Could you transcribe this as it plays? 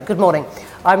Good morning.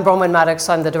 I'm Bronwyn Maddox.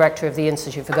 I'm the Director of the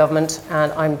Institute for Government,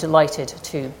 and I'm delighted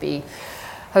to be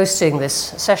hosting this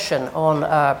session on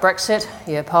Brexit,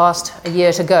 year past, a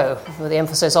year to go, with the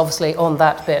emphasis obviously on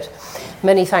that bit.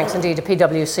 Many thanks indeed to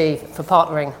PwC for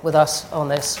partnering with us on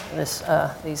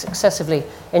these excessively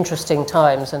interesting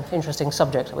times and interesting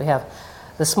subject that we have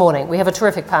this morning. We have a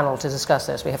terrific panel to discuss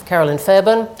this. We have Carolyn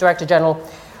Fairbairn, Director General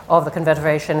of the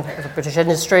Confederation of British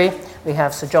Industry. We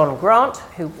have Sir John Grant,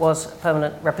 who was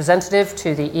permanent representative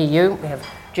to the EU. We have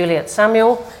Juliet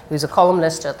Samuel, who's a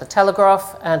columnist at The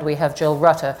Telegraph, and we have Jill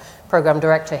Rutter, Programme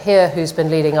Director here, who's been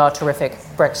leading our terrific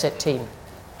Brexit team.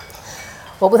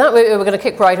 Well, with that, we're going to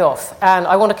kick right off, and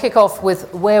I want to kick off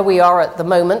with where we are at the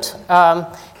moment,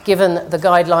 given the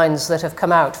guidelines that have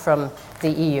come out from the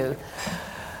EU.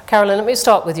 Carolyn, let me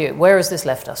start with you. Where has this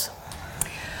left us?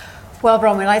 Well,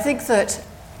 Bronwyn, I think that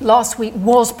last week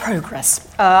was progress.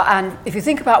 And if you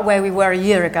think about where we were a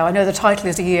year ago, I know the title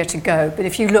is A Year to Go, but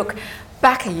if you look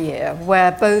back a year,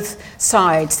 where both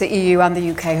sides, the EU and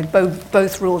the UK, had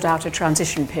both ruled out a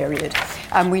transition period,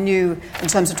 and we knew, in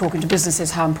terms of talking to businesses,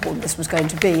 how important this was going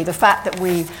to be. The fact that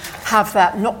we have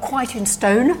that not quite in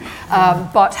stone,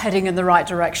 but heading in the right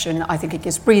direction, I think it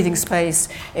gives breathing space.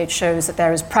 It shows that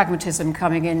there is pragmatism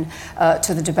coming in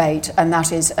to the debate, and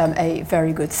that is a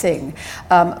very good thing.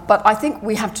 But I think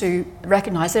we have to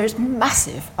recognise there is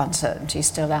massive uncertainty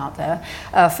still out there.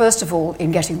 First of all,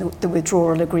 in getting the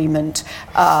withdrawal agreement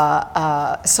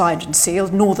signed and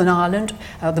sealed. Northern Ireland,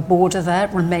 the border there,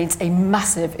 remains a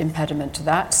massive impediment to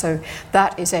that. So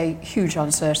that is a huge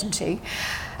uncertainty.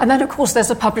 And then, of course, there's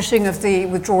the publishing of the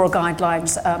withdrawal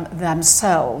guidelines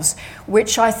themselves,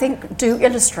 which I think do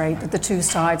illustrate that the two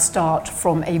sides start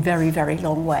from a very, very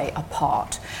long way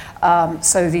apart.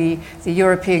 So the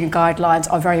European guidelines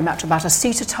are very much about a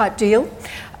CETA-type deal.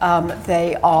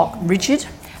 They are rigid.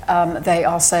 They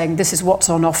are saying this is what's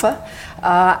on offer,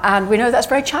 and we know that's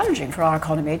very challenging for our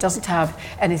economy. It doesn't have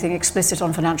anything explicit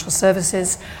on financial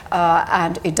services,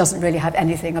 and it doesn't really have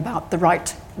anything about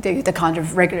the kind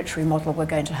of regulatory model we're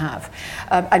going to have.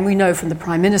 And we know from the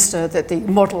Prime Minister that the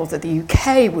model that the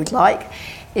UK would like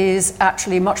is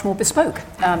actually much more bespoke.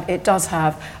 It does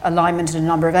have alignment in a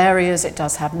number of areas. It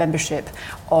does have membership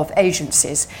of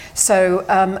agencies. So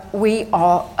we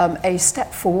are a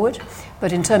step forward.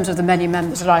 But in terms of the many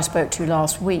members that I spoke to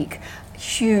last week,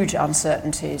 huge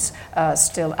uncertainties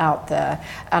still out there.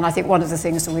 And I think one of the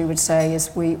things that we would say is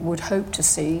we would hope to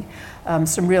see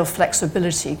some real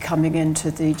flexibility coming into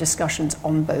the discussions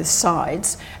on both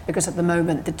sides, because at the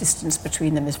moment the distance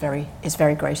between them is very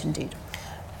great indeed.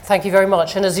 Thank you very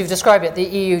much. And as you've described it, the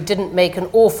EU didn't make an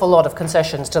awful lot of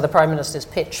concessions to the Prime Minister's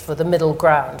pitch for the middle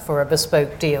ground for a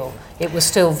bespoke deal. It was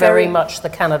still very much the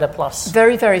Canada Plus.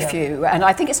 Very few. And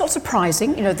I think it's not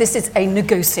surprising. You know, this is a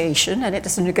negotiation, and it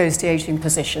is a negotiating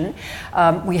position.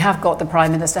 We have got the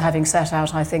Prime Minister having set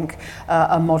out, I think,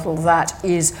 a model that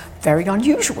is very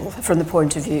unusual from the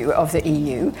point of view of the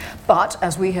EU. But,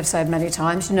 as we have said many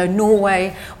times, you know,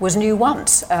 Norway was new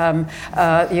once. The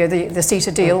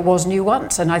CETA deal was new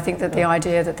once. And I think that the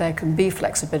idea that there can be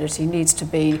flexibility needs to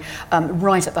be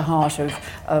right at the heart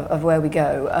of where we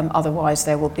go. Otherwise,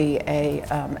 there will be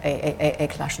a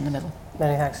clash in the middle.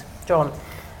 Many thanks. John.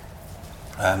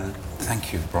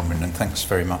 Thank you, Bronwyn, and thanks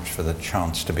very much for the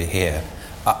chance to be here.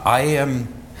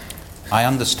 I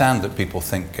understand that people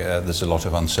think there's a lot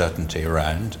of uncertainty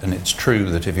around, and it's true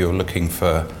that if you're looking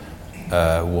for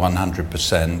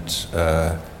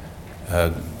 100%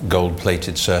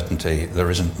 gold-plated certainty, there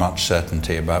isn't much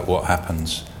certainty about what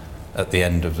happens at the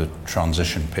end of the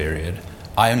transition period.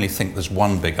 I only think there's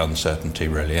one big uncertainty,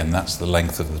 really, and that's the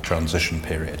length of the transition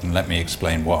period, and let me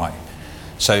explain why.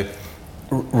 So,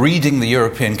 reading the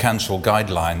European Council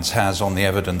guidelines has, on the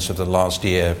evidence of the last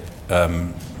year,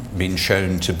 been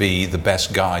shown to be the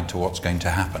best guide to what's going to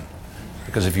happen.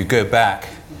 Because if you go back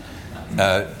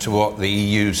to what the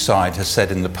EU side has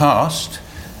said in the past,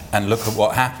 and look at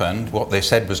what happened, what they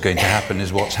said was going to happen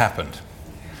is what's happened.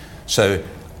 So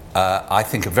I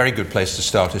think a very good place to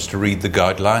start is to read the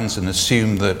guidelines and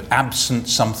assume that absent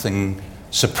something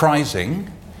surprising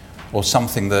or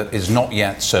something that is not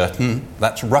yet certain,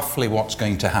 that's roughly what's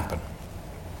going to happen.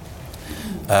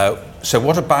 So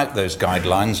what about those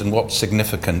guidelines and what's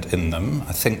significant in them?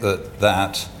 I think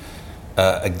that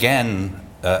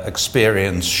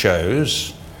experience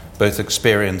shows, both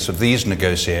experience of these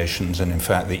negotiations and in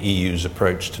fact the EU's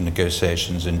approach to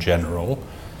negotiations in general,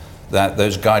 that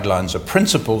those guidelines are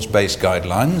principles-based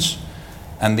guidelines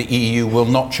and the EU will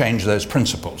not change those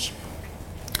principles.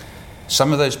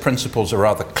 Some of those principles are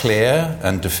rather clear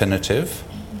and definitive,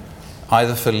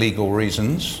 either for legal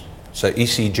reasons, so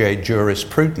ECJ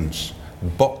jurisprudence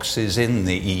boxes in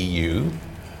the EU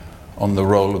on the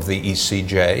role of the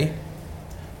ECJ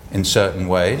in certain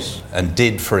ways, and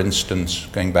did, for instance,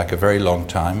 going back a very long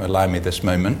time, allow me this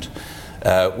moment,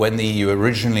 when the EU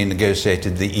originally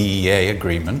negotiated the EEA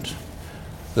agreement,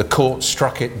 the court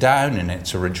struck it down in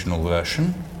its original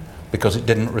version because it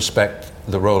didn't respect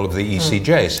the role of the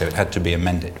ECJ, so it had to be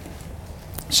amended.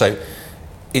 So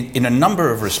in a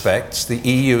number of respects, the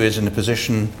EU is in a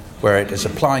position where it is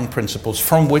applying principles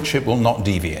from which it will not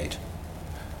deviate.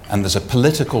 And there's a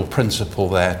political principle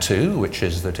there too, which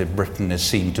is that if Britain is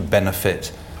seen to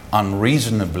benefit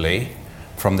unreasonably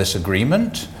from this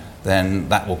agreement, then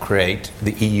that will create,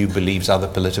 the EU believes, other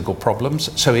political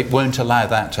problems, so it won't allow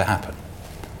that to happen.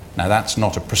 Now, that's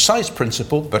not a precise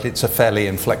principle, but it's a fairly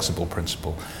inflexible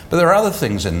principle. But there are other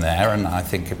things in there, and I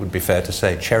think it would be fair to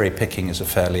say cherry picking is a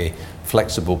fairly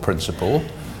flexible principle,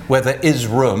 where there is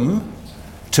room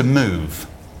to move.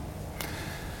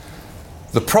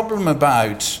 The problem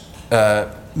about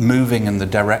moving in the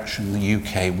direction the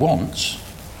UK wants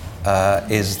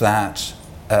is that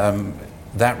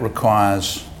that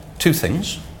requires two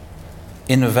things: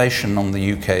 innovation on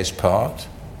the UK's part,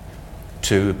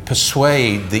 to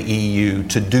persuade the EU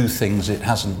to do things it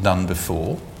hasn't done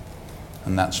before,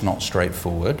 and that's not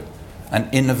straightforward. And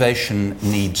innovation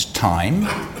needs time,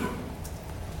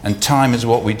 and time is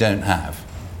what we don't have,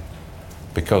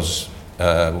 because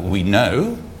we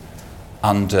know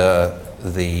under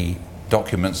the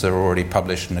documents that are already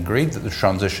published and agreed that the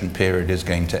transition period is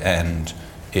going to end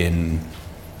in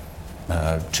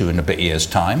 2 and a bit years'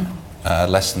 time,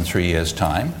 less than 3 years'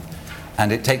 time.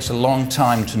 And it takes a long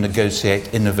time to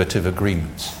negotiate innovative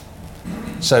agreements.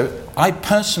 So I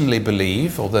personally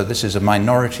believe, although this is a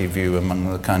minority view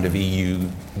among the kind of EU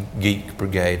geek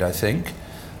brigade, I think,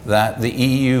 that the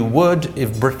EU would,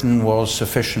 if Britain was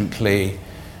sufficiently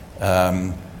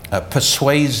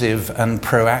persuasive and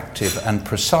proactive and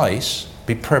precise,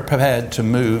 be prepared to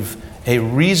move a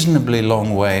reasonably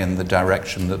long way in the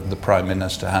direction that the Prime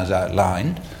Minister has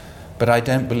outlined. But I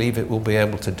don't believe it will be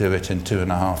able to do it in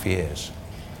 2.5 years.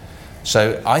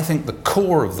 So I think the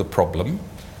core of the problem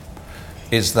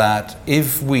is that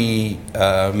if we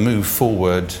move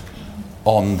forward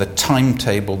on the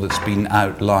timetable that's been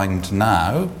outlined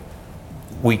now,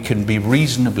 we can be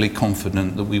reasonably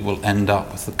confident that we will end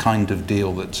up with the kind of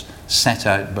deal that's set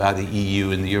out by the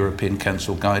EU in the European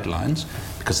Council guidelines,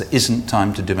 because there isn't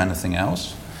time to do anything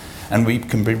else. And we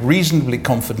can be reasonably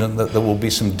confident that there will be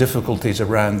some difficulties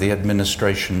around the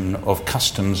administration of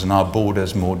customs and our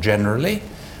borders more generally,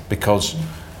 because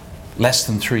less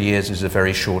than 3 years is a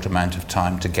very short amount of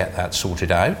time to get that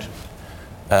sorted out.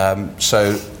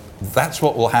 So that's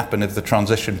what will happen if the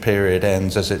transition period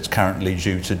ends as it's currently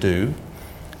due to do.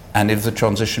 And if the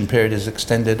transition period is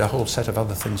extended, a whole set of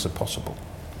other things are possible.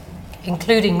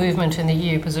 Including movement in the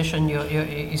EU position,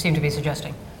 you seem to be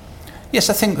suggesting? Yes,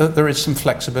 I think that there is some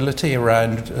flexibility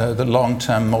around the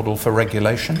long-term model for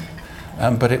regulation,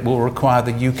 but it will require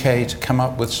the UK to come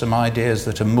up with some ideas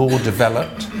that are more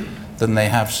developed than they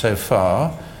have so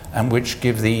far, and which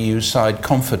give the EU side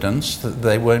confidence that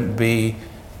they won't be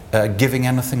giving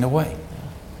anything away.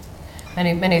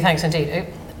 Many thanks indeed.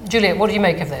 Juliet, what do you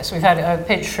make of this? We've had a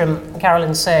pitch from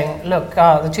Carolyn saying, look,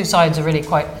 the two sides are really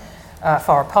quite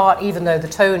far apart, even though the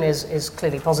tone is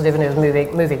clearly positive and is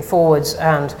moving forwards,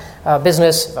 and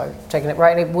business, if I've taken it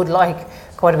rightly, would like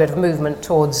quite a bit of movement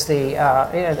towards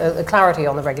the clarity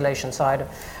on the regulation side.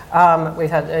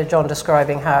 We've had John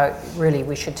describing how really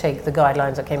we should take the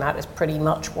guidelines that came out as pretty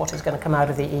much what is going to come out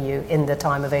of the EU in the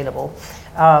time available,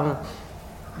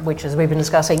 which, as we've been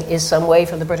discussing, is some way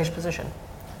from the British position.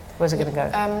 Where's it going to go?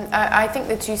 I think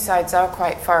the two sides are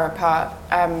quite far apart,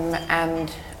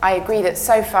 and I agree that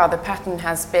so far the pattern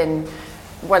has been,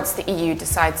 once the EU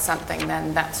decides something,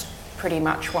 then that's pretty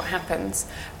much what happens.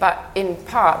 But in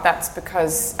part, that's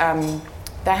because the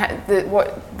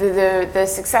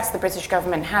success the British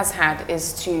government has had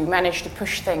is to manage to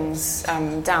push things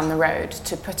down the road,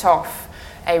 to put off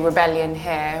a rebellion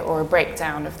here or a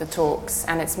breakdown of the talks,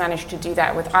 and it's managed to do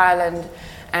that with Ireland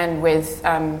and with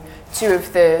two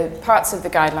of the parts of the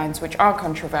guidelines which are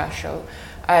controversial.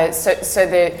 So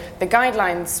the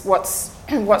guidelines,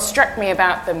 what struck me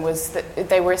about them was that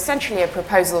they were essentially a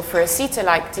proposal for a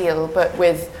CETA-like deal, but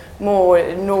with more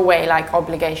Norway-like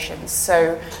obligations.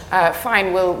 So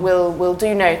fine, we'll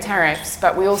do no tariffs,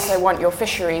 but we also want your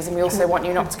fisheries, and we also want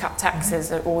you not to cut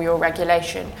taxes or your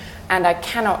regulation. And I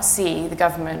cannot see the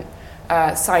government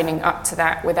signing up to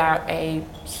that without a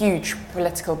huge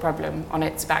political problem on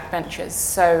its backbenches.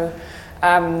 So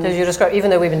As you describe, even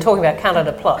though we've been talking about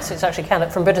Canada Plus, it's actually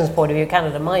Canada, from Britain's point of view,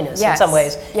 Canada Minus in some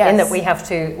ways, in that we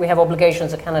have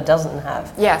obligations that Canada doesn't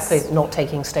have. Yes. So not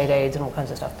taking state aids and all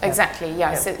kinds of stuff. Exactly,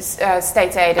 yes. It's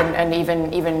state aid and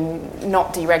even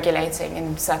not deregulating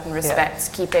in certain respects,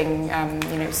 keeping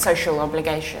social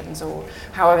obligations or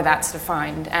however that's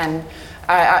defined. And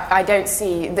I don't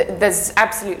see, there's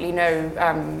absolutely no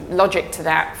logic to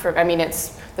that.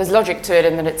 There's logic to it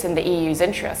in that it's in the EU's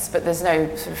interests, but there's no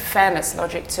sort of fairness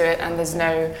logic to it, and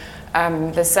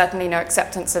there's certainly no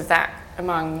acceptance of that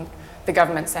among the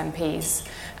government's MPs.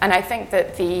 And I think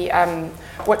that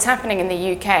what's happening in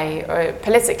the UK, or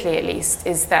politically at least,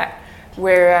 is that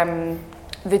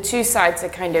the two sides are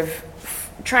kind of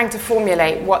trying to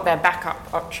formulate what their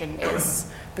backup option is,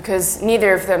 because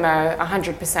neither of them are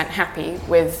 100% happy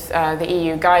with the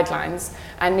EU guidelines,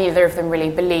 and neither of them really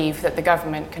believe that the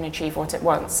government can achieve what it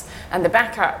wants. And the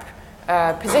backup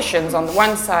positions on the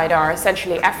one side are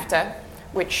essentially EFTA,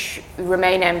 which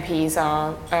Remain MPs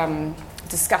are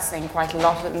discussing quite a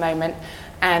lot at the moment,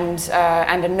 and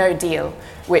a no deal,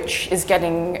 which is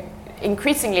getting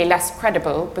increasingly less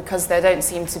credible because there don't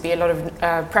seem to be a lot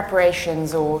of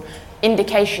preparations or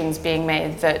indications being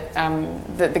made that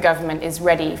the government is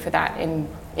ready for that in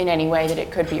any way that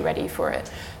it could be ready for it.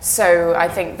 So I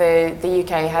think the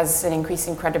UK has an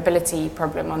increasing credibility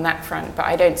problem on that front, but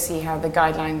I don't see how the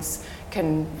guidelines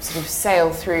can sort of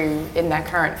sail through in their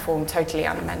current form totally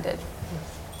unamended.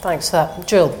 Thanks for that.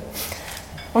 Jill?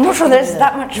 I'm not sure there's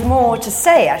that much more to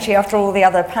say, actually, after all the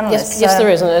other panellists. Yes, there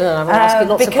is, and I'm going to ask you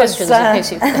lots of questions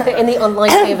in case in the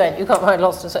unlikely event you can't find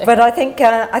lots to say. But I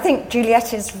think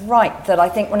Juliette is right, that I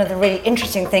think one of the really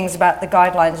interesting things about the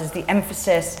guidelines is the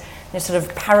emphasis, this sort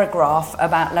of paragraph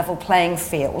about level playing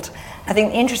field. I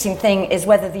think the interesting thing is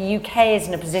whether the UK is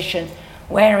in a position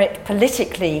where it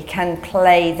politically can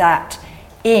play that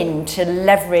in to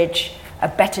leverage a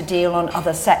better deal on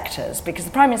other sectors, because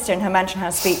the Prime Minister in her Mansion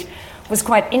House speech was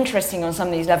quite interesting on some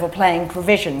of these level playing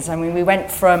provisions. I mean, we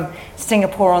went from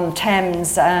Singapore on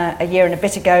Thames a year and a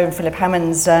bit ago, and Philip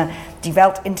Hammond's Die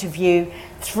Welt interview,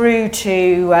 through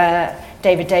to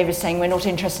David Davis saying we're not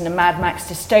interested in a Mad Max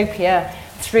dystopia,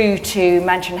 through to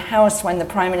Mansion House when the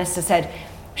Prime Minister said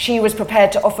she was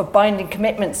prepared to offer binding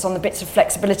commitments on the bits of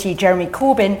flexibility Jeremy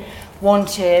Corbyn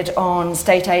wanted on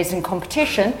state aids and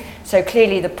competition. So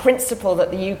clearly the principle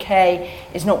that the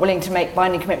UK is not willing to make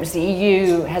binding commitments to the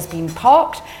EU has been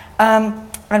parked, and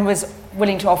was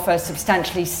willing to offer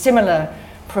substantially similar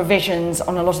provisions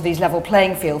on a lot of these level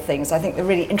playing field things. I think the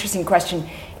really interesting question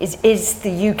is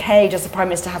the UK, does the Prime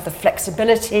Minister have the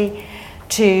flexibility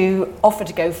to offer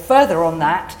to go further on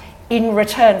that in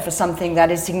return for something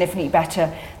that is significantly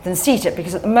better than CETA?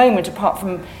 Because at the moment, apart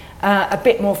from a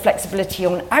bit more flexibility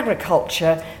on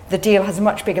agriculture, the deal has a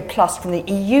much bigger plus from the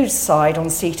EU's side on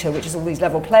CETA, which is all these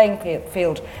level playing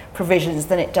field provisions,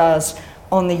 than it does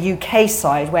on the UK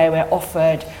side, where we're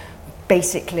offered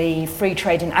basically free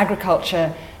trade in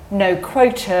agriculture, no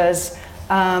quotas,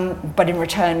 but in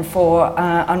return for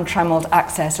untrammeled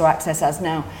access, or access as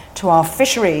now, to our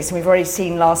fisheries. And we've already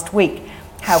seen last week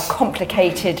how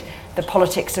complicated the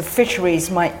politics of fisheries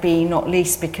might be, not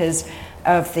least because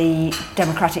of the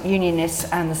Democratic Unionists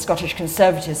and the Scottish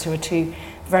Conservatives, who are two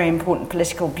very important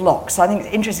political blocs. So I think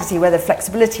it's interesting to see where the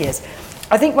flexibility is.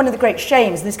 I think one of the great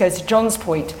shames, and this goes to John's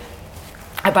point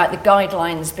about the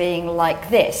guidelines being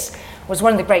like this, was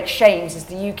one of the great shames is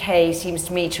the UK seems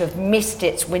to me to have missed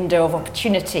its window of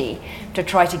opportunity to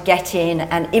try to get in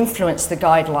and influence the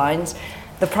guidelines.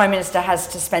 The Prime Minister has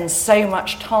to spend so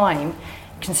much time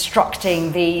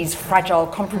constructing these fragile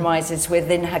compromises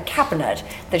within her cabinet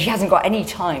that she hasn't got any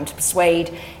time to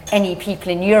persuade any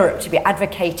people in Europe to be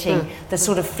advocating the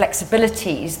sort of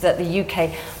flexibilities that the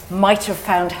UK might have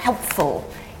found helpful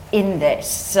in this.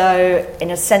 So in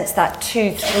a sense, that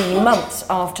 2-3 months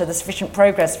after the sufficient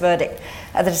progress verdict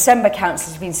at the December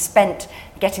Council has been spent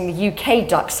getting the UK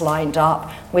ducks lined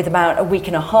up, with about a week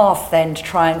and a half then to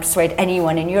try and persuade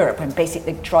anyone in Europe, and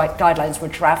basically guidelines were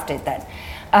drafted then.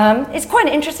 It's quite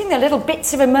interesting, there are little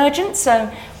bits of emergence.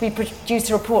 We produced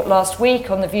a report last week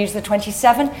on the views of the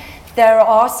 27. There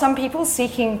are some people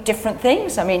seeking different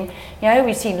things. I mean,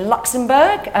 we've seen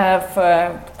Luxembourg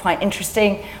for quite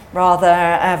interesting,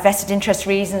 rather vested interest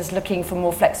reasons, looking for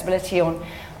more flexibility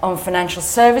on financial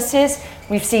services.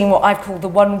 We've seen what I've called the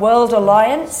One World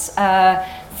Alliance,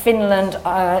 Finland,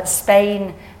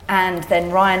 Spain, and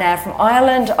then Ryanair from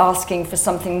Ireland asking for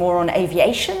something more on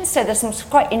aviation. So there's some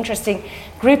quite interesting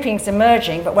groupings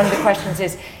emerging, but one of the questions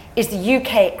is the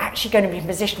UK actually going to be in a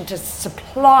position to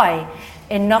supply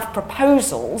enough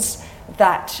proposals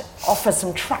that offer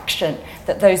some traction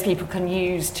that those people can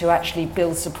use to actually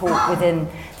build support within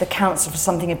the council for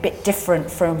something a bit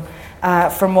different from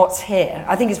what's here.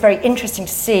 I think it's very interesting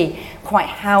to see quite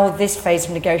how this phase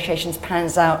of negotiations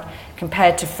pans out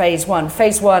compared to phase one.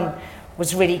 Phase one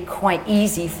was really quite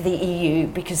easy for the EU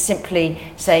because simply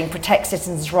saying protect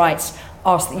citizens' rights,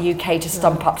 ask the UK to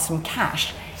stump up some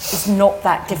cash is not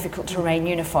that difficult to remain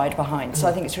unified behind. So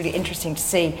I think it's really interesting to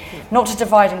see, not to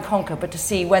divide and conquer, but to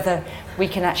see whether we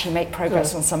can actually make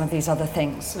progress on some of these other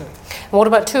things. And what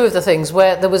about two of the things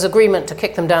where there was agreement to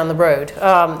kick them down the road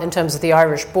in terms of the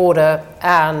Irish border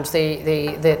and the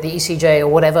ECJ or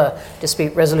whatever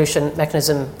dispute resolution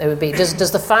mechanism it would be?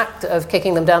 Does the fact of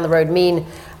kicking them down the road mean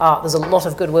there's a lot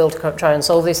of goodwill to try and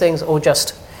solve these things, or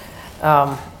just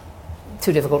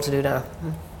too difficult to do now?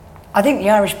 I think the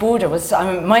Irish border was,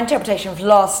 my interpretation of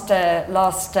last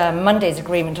Monday's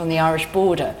agreement on the Irish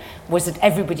border was that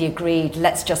everybody agreed,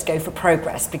 let's just go for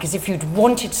progress. Because if you'd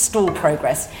wanted to stall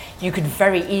progress, you could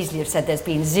very easily have said there's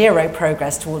been zero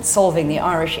progress towards solving the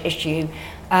Irish issue.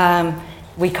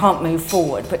 We can't move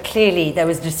forward. But clearly there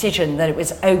was a decision that it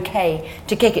was okay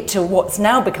to kick it to what's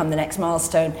now become the next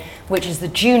milestone, which is the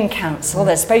June Council.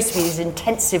 There's supposed to be this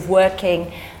intensive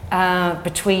working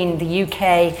between the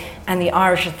UK and the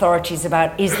Irish authorities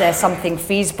about is there something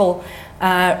feasible.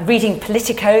 Reading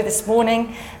Politico this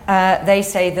morning, they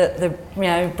say that the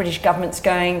British government's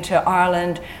going to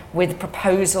Ireland with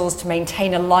proposals to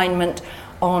maintain alignment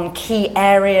on key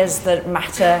areas that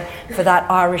matter for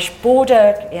that Irish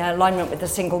border, alignment with the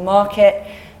single market.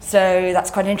 So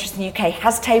that's quite interesting. The UK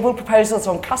has tabled proposals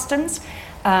on customs.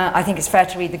 I think it's fair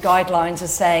to read the guidelines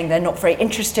as saying they're not very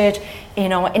interested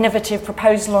in our innovative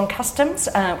proposal on customs,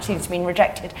 which seems to have been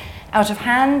rejected out of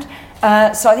hand.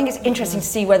 So I think it's interesting to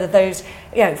see whether those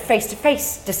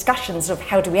face-to-face discussions of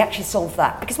how do we actually solve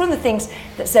that. Because one of the things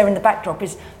that's there in the backdrop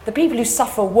is the people who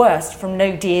suffer worst from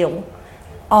no deal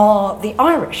are the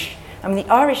Irish. I mean,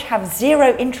 the Irish have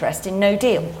zero interest in no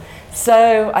deal.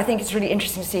 So I think it's really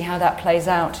interesting to see how that plays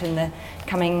out in the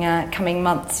coming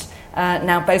months.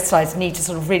 Now both sides need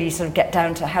to really get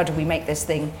down to how do we make this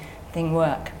thing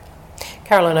work.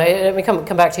 Caroline, let me come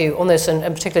back to you on this, and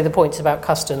particularly the points about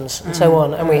customs and so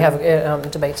on. And we have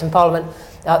debates in Parliament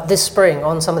this spring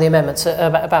on some of the amendments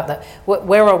about that.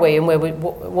 Where are we, and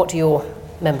what do your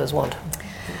members want?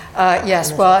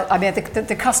 Yes, well, I mean,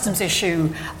 the customs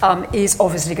issue is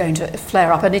obviously going to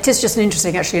flare up, and it is just an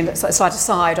interesting, actually, slight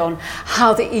aside on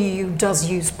how the EU does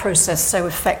use process so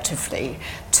effectively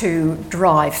to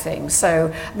drive things. So,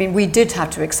 I mean, we did have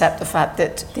to accept the fact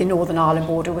that the Northern Ireland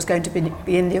border was going to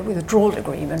be in the withdrawal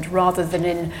agreement rather than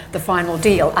in the final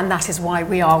deal, and that is why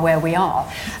we are where we are.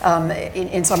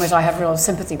 In some ways, I have real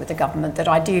sympathy with the government that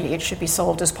ideally it should be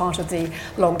solved as part of the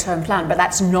long-term plan, but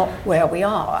that's not where we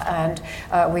are, and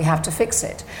we have to fix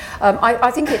it.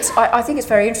 I think it's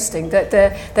very interesting that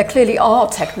there clearly are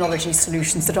technology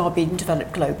solutions that are being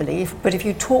developed globally, but if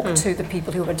you talk to the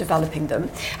people who are developing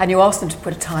them and you ask them to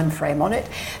put a time frame on it,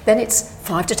 then it's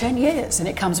 5 to 10 years, and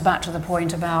it comes back to the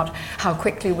point about how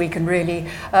quickly we can really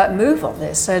move on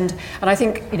this. And I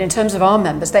think in terms of our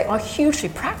members, they are hugely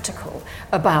practical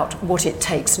about what it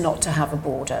takes not to have a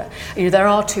border. There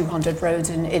are 200 roads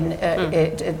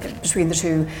between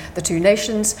the two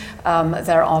nations.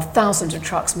 There are thousands of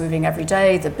trucks moving every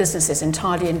day. The business is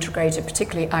entirely integrated,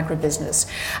 particularly agribusiness,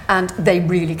 and they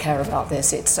really care about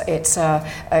this. It's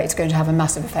going to have a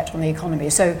massive effect on the economy.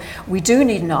 So we do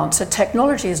need an answer.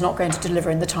 Technology is not going to deliver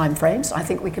in the time frames. I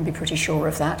think we can be pretty sure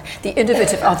of that. The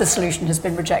innovative other solution has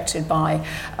been rejected by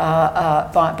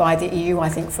the EU, I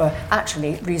think, for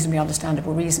actually reasonably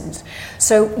understandable reasons.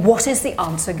 So what is the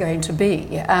answer going to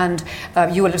be? And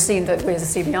you will have seen that we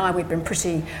as a CBI, we've been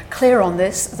pretty clear on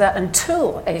this, that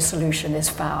until a solution is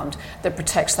found that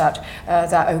protects that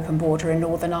open border in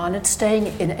Northern Ireland, staying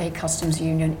in a customs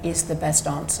union is the best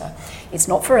answer. It's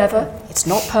not forever, it's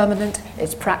not permanent,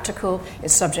 it's practical,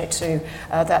 it's subject to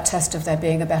that test of there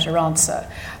being a better answer.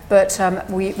 But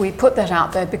we put that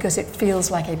out there because it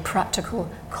feels like a practical,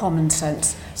 common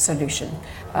sense solution.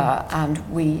 And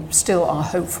we still are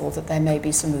hopeful that there may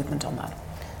be some movement on that.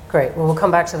 Great. Well, we'll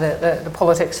come back to the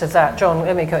politics of that. John,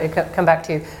 let me come back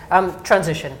to you.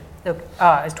 Transition. Look,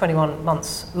 is 21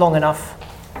 months long enough?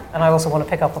 And I also want to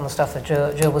pick up on the stuff that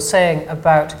Jill was saying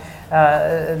about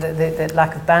the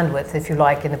lack of bandwidth, if you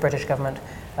like, in the British government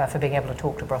for being able to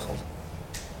talk to Brussels.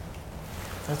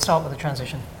 Let's start with the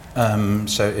transition. I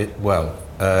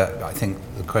think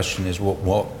the question is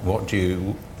what do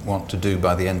you want to do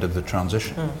by the end of the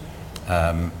transition?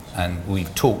 And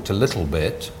we've talked a little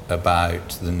bit about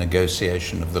the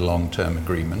negotiation of the long-term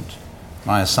agreement.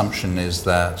 My assumption is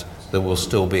that there will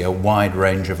still be a wide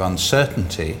range of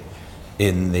uncertainty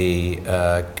in the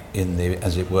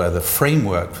as it were, the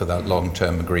framework for that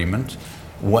long-term agreement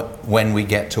when we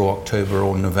get to October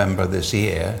or November this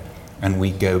year, and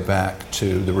we go back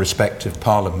to the respective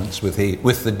parliaments with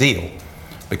the deal.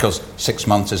 Because 6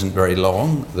 months isn't very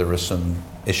long. There are some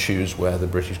issues where the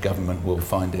British government will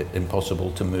find it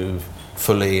impossible to move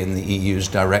fully in the EU's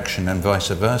direction and vice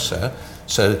versa.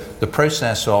 So the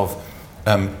process of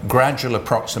gradual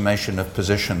approximation of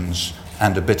positions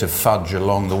and a bit of fudge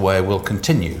along the way will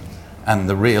continue. And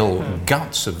the real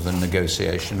guts of the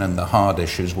negotiation and the hard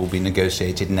issues will be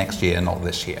negotiated next year, not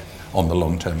this year, on the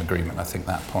long-term agreement. I think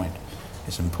that point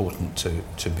is important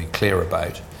to be clear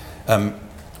about.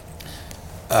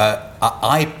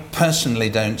 I personally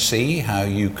don't see how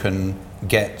you can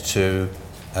get to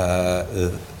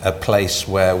a place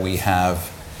where we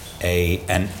have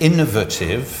an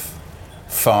innovative,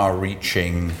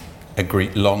 far-reaching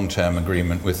long-term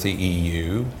agreement with the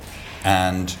EU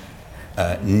and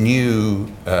new,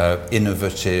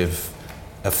 innovative,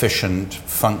 efficient,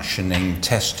 functioning,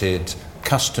 tested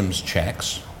customs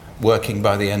checks working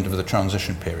by the end of the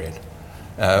transition period.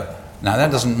 Now,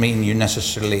 that doesn't mean you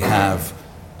necessarily have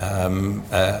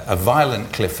a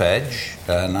violent cliff edge,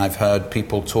 and I've heard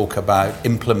people talk about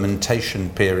implementation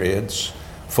periods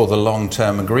for the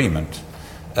long-term agreement.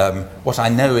 What I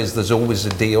know is there's always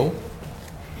a deal,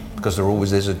 because there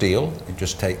always is a deal. It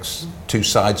just takes two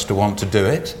sides to want to do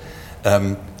it.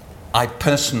 I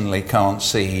personally can't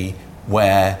see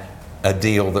where a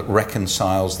deal that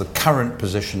reconciles the current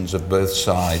positions of both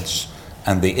sides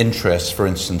and the interests, for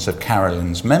instance, of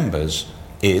Carolyn's members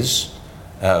is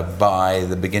by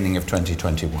the beginning of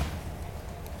 2021.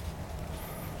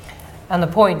 And the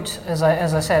point, as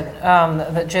I said,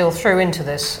 that Jill threw into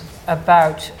this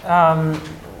about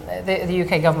the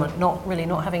UK government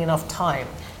not having enough time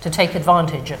to take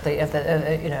advantage of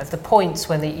the points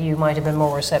when the EU might have been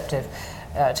more receptive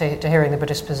to hearing the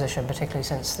British position, particularly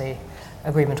since the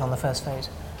agreement on the first phase.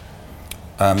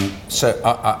 So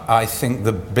I think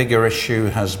the bigger issue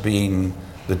has been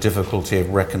the difficulty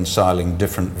of reconciling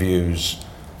different views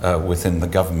within the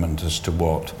government as to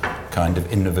what kind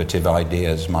of innovative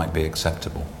ideas might be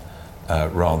acceptable,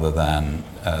 rather than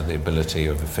the ability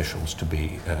of officials to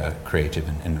be creative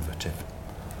and innovative.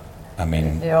 I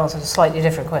mean, the answer is a slightly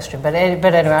different question, but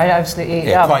anyway, I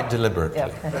absolutely quite deliberately.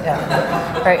 Yeah.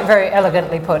 Very, very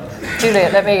elegantly put.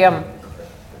 Juliet, let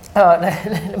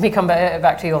me come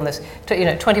back to you on this.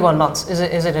 21 months,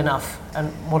 is it enough?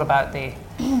 And what about the?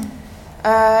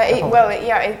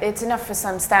 It's enough for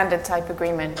some standard type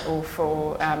agreement, or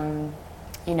for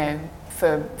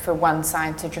for one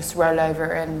side to just roll over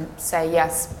and say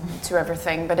yes to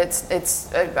everything. But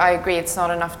it's I agree, it's not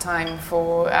enough time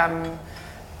for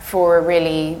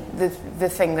really the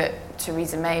thing that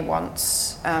Theresa May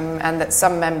wants, and that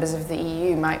some members of the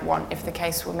EU might want if the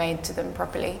case were made to them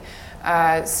properly.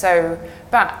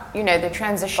 The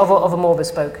transition of a more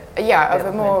bespoke.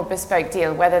 A more bespoke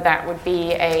deal, whether that would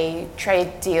be a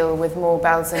trade deal with more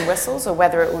bells and whistles, or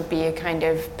whether it would be a kind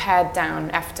of pared down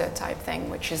EFTA type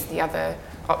thing, which is the other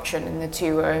option, and the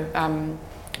two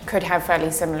could have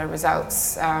fairly similar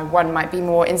results. One might be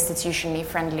more institutionally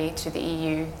friendly to the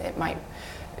EU. It might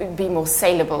be more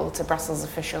saleable to Brussels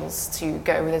officials to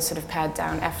go with a sort of pared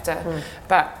down EFTA.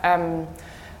 But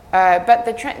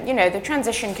the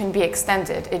transition can be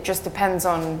extended. It just depends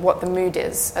on what the mood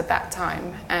is at that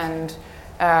time, and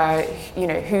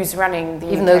who's running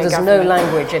the Even UK though there's government. no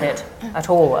language in it at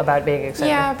all about being extended.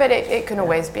 Yeah, but it can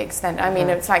always be extended. I mean,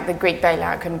 it's like the Greek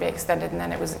bailout couldn't be extended, and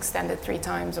then it was extended 3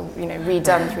 times, or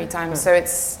redone 3 times. So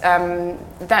it's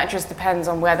that just depends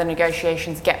on where the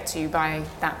negotiations get to by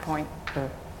that point.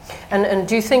 And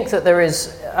do you think that there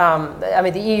is?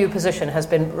 The EU position has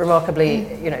been remarkably,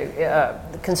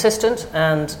 consistent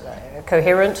and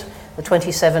coherent. The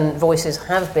 27 voices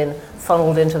have been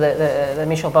funneled into the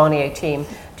Michel Barnier team.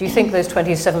 Do you think those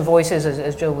 27 voices,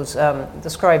 as Jill was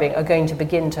describing, are going to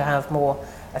begin to have more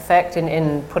effect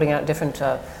in putting out different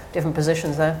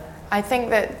positions there? I think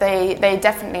that they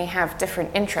definitely have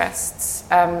different interests.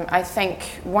 I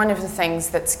think one of the things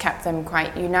that's kept them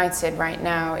quite united right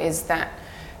now is that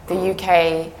the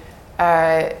UK,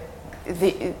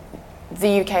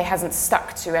 the UK hasn't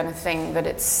stuck to anything that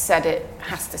it's said it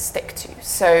has to stick to.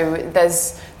 So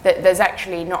there's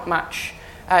actually not much.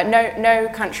 No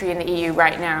country in the EU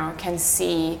right now can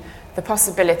see the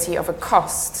possibility of a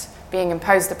cost being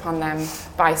imposed upon them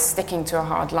by sticking to a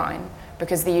hard line,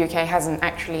 because the UK hasn't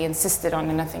actually insisted on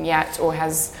anything yet, or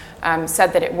has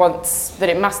said that it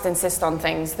must insist on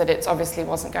things that it obviously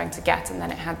wasn't going to get, and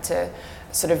then it had to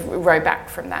sort of row back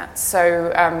from that.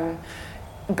 So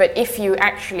But if you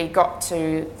actually got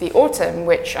to the autumn,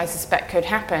 which I suspect could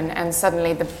happen, and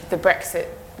suddenly the Brexit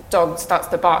dog starts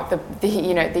to bark,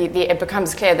 it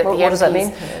becomes clear that what the MPs, does that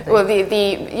mean? Well,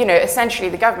 essentially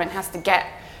the government has to get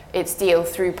its deal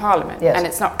through Parliament, yes. and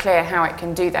it's not clear how it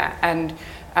can do that. And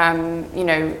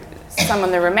some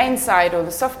on the Remain side or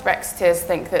the soft Brexiteers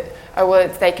think that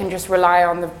if they can just rely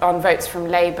on votes from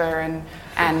Labour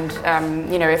and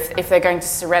if they're going to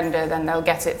surrender, then they'll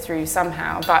get it through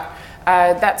somehow. But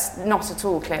that's not at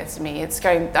all clear to me. I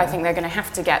think they're going to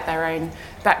have to get their own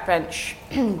backbench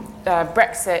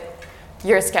Brexit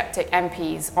Eurosceptic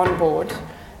MPs on board,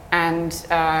 and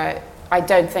I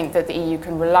don't think that the EU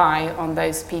can rely on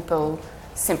those people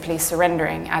simply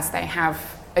surrendering as they have.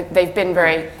 They've been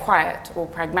very quiet or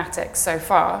pragmatic so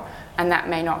far, and that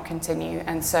may not continue.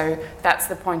 And so that's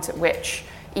the point at which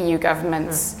EU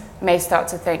governments may start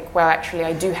to think, well, actually,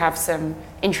 I do have some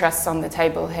interests on the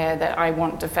table here that I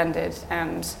want defended,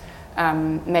 and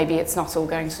maybe it's not all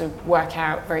going to work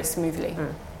out very smoothly.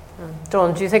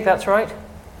 Dawn, do you think that's right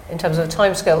in terms of a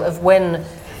timescale of when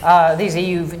these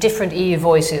different EU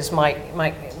voices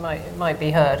might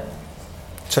be heard?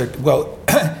 So, well,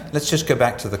 let's just go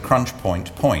back to the crunch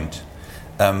point.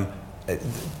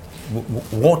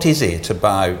 What is it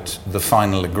about the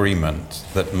final agreement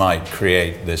that might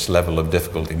create this level of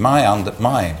difficulty?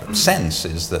 My sense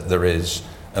is that there is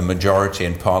a majority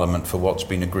in Parliament for what's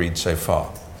been agreed so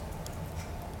far.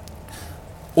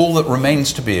 All that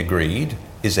remains to be agreed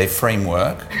is a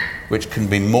framework which can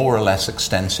be more or less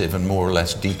extensive and more or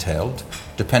less detailed,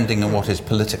 depending on what is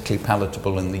politically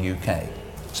palatable in the UK.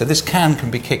 So this can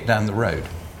be kicked down the road.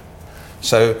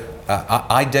 So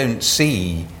I don't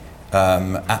see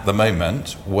at the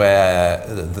moment where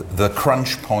the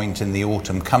crunch point in the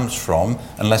autumn comes from,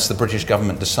 unless the British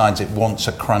government decides it wants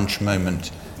a crunch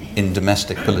moment in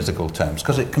domestic political terms,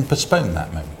 because it can postpone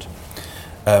that moment.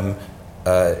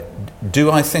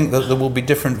 Do I think that there will be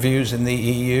different views in the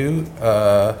EU?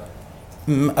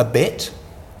 A bit,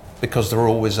 because there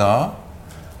always are.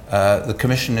 The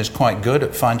Commission is quite good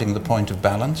at finding the point of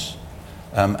balance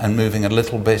and moving a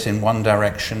little bit in one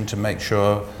direction to make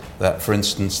sure that, for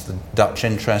instance, the Dutch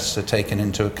interests are taken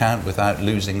into account without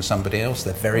losing somebody else.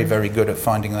 They're very, very good at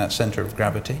finding that centre of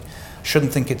gravity.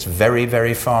 Shouldn't think it's very,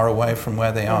 very far away from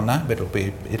where they are now, but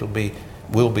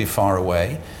will be far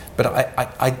away. But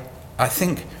I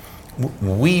think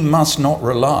we must not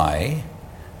rely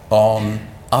on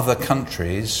other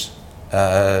countries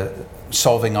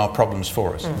solving our problems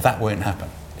for us. That won't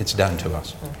happen. It's down to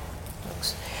us.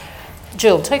 Thanks.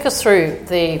 Jill, take us through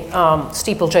the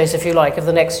steeplechase, if you like, of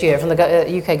the next year from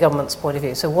the UK government's point of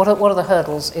view. So what are the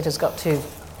hurdles it has got to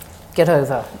get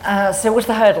over? So what's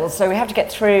the hurdles? So we have to get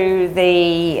through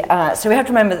so we have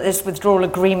to remember that this withdrawal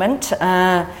agreement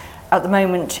at the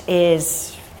moment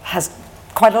has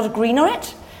quite a lot of green on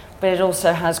it, but it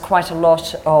also has quite a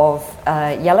lot of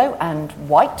yellow and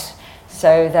white.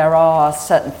 So there are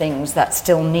certain things that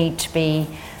still need to be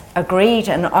agreed,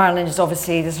 and Ireland is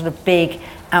obviously the sort of big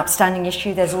outstanding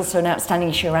issue. There's also an outstanding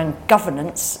issue around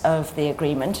governance of the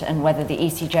agreement and whether the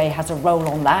ECJ has a role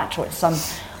on that or it's some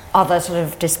other sort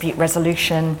of dispute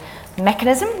resolution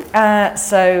mechanism.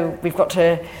 So we've got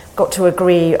to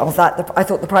agree on that. I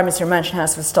thought the Prime Minister of Mansion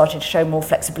House was starting to show more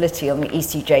flexibility on the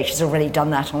ECJ. She's already done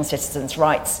that on citizens'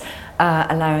 rights,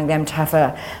 allowing them to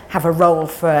have a role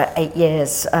for 8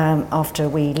 years after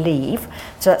we leave.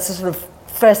 So that's the sort of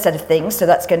first set of things. So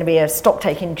that's going to be a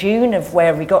stocktake in June of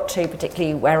where we got to,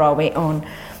 particularly where are we on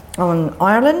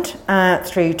Ireland,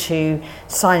 through to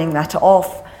signing that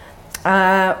off.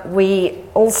 We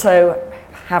also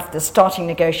have the starting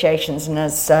negotiations, and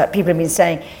as people have been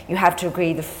saying, you have to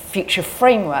agree the future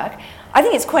framework. I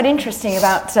think it's quite interesting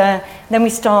about then we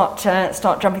start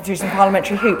jumping through some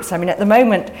parliamentary hoops. I mean, at the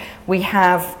moment we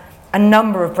have a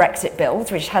number of Brexit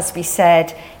bills, which has to be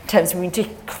said in terms of we've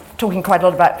been talking quite a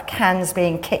lot about cans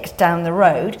being kicked down the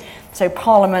road. So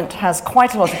Parliament has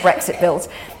quite a lot of Brexit bills.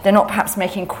 They're not perhaps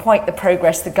making quite the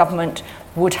progress the government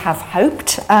would have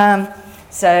hoped.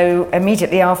 So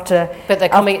immediately after, but they're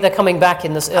coming back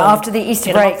in this after the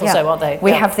Easter break, so, aren't they?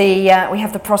 We have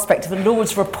the prospect of the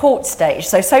Lords report stage.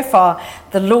 So far,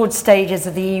 the Lords stages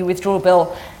of the EU withdrawal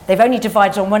bill, they've only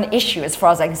divided on one issue, as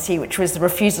far as I can see, which was the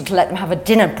refusal to let them have a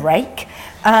dinner break.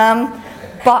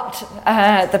 But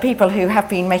the people who have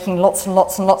been making lots and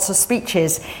lots and lots of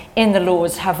speeches in the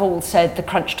Lords have all said the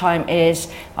crunch time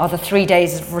are the 3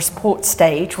 days of report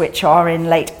stage, which are in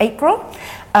late April.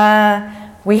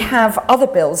 We have other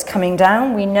bills coming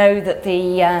down. We know that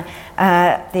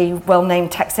the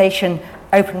well-named taxation,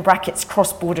 open brackets,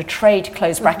 cross-border trade,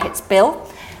 close brackets bill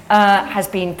has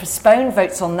been postponed,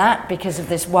 votes on that because of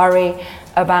this worry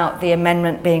about the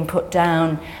amendment being put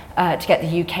down to get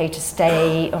the UK to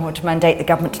stay, or to mandate the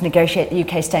government to negotiate the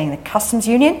UK staying in the customs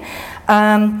union.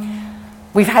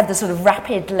 We've had the sort of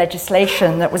rapid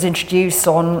legislation that was introduced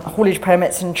on haulage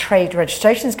permits and trade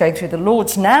registrations going through the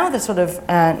Lords now, the sort of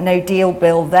no deal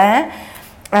bill there.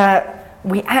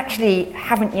 We actually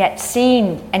haven't yet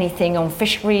seen anything on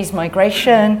fisheries,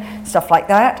 migration, stuff like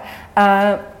that.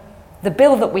 The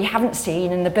bill that we haven't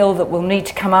seen, and the bill that will need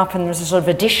to come up, and there's a sort of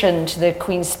addition to the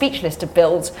Queen's speech list of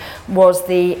bills, was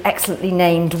the excellently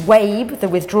named WABE, the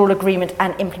Withdrawal Agreement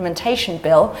and Implementation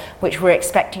Bill, which we're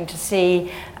expecting to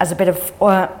see as a bit of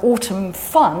autumn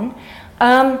fun.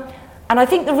 And I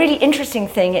think the really interesting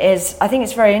thing is, I think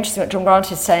it's very interesting what John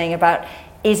Grant is saying about,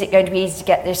 is it going to be easy to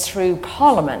get this through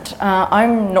Parliament?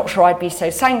 I'm not sure I'd be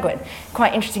so sanguine.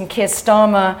 Quite interesting, Keir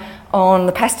Starmer on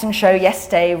the Peston show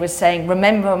yesterday was saying,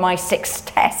 remember my 6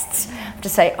 tests. I have to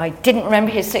say, I didn't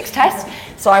remember his 6 tests,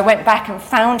 so I went back and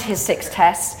found his 6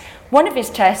 tests. One of his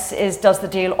tests is, does the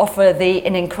deal offer the,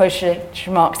 in quotation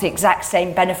marks, the exact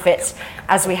same benefits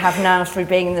as we have now through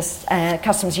being in the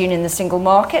customs union, the single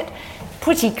market?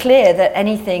 Pretty clear that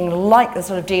anything like the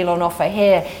sort of deal on offer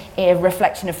here,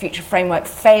 reflecting a future framework,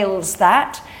 fails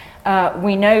that.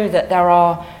 We know that there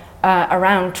are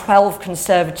around 12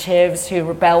 Conservatives who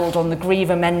rebelled on the Grieve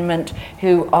Amendment,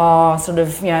 who are sort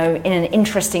of, in an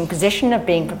interesting position of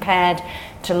being prepared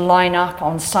to line up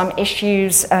on some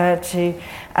issues to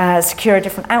secure a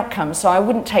different outcome. So I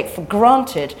wouldn't take for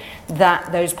granted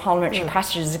that those parliamentary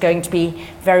passages are going to be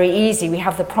very easy. We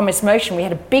have the promised motion. We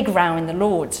had a big row in the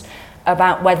Lords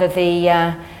about whether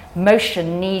the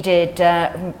motion needed,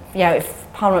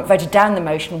 if Parliament voted down the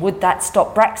motion, would that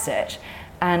stop Brexit?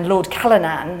 And Lord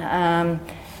Callanan,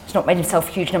 has not made himself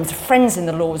huge numbers of friends in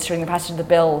the Lords during the passage of the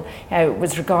bill,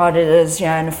 was regarded as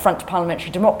an affront to parliamentary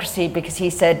democracy because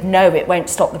he said, no, it won't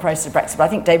stop the process of Brexit. But I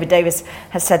think David Davis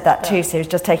has said that too, so he was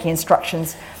just taking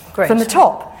instructions from the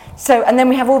top. So, and then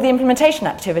we have all the implementation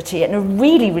activity, and a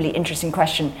really, really interesting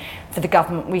question for the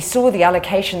government. We saw the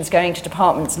allocations going to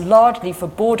departments largely for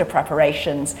border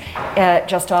preparations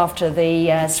just after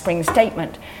the spring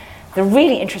statement. The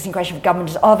really interesting question for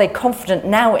government is, are they confident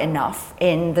now enough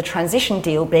in the transition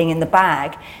deal being in the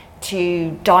bag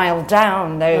to dial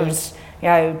down those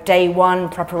day one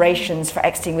preparations for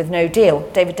exiting with no deal?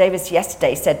 David Davis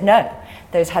yesterday said no.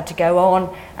 Those had to go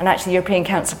on, and actually the European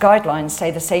Council guidelines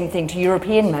say the same thing to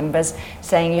European members,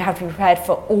 saying you have to be prepared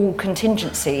for all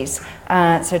contingencies,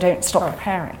 so don't stop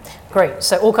preparing. Great,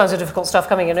 so all kinds of difficult stuff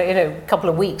coming in a couple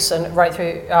of weeks and right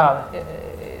through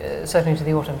certainly to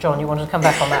the autumn. John, you wanted to come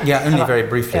back on that? Yeah, only very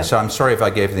briefly. Yeah. So I'm sorry if I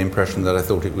gave the impression that I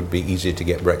thought it would be easier to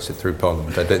get Brexit through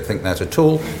Parliament. I don't think that at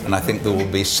all, and I think there will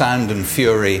be sound and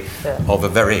fury of a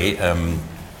very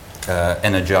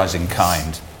energising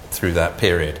kind through that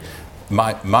period.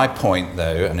 My point,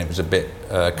 though, and it was a bit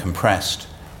compressed,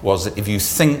 was that if you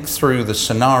think through the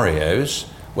scenarios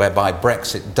whereby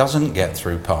Brexit doesn't get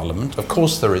through Parliament, of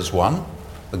course there is one,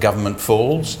 the government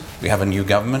falls, we have a new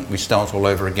government, we start all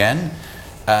over again.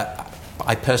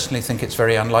 I personally think it's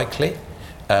very unlikely.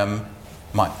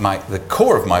 The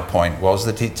core of my point was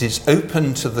that it is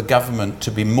open to the government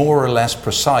to be more or less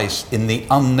precise in the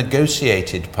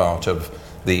unnegotiated part of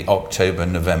the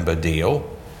October-November deal.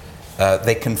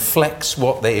 They can flex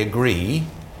what they agree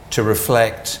to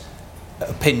reflect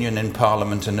opinion in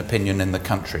Parliament and opinion in the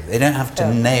country. They don't have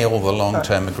to nail the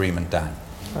long-term agreement down.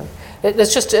 Right.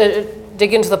 Let's just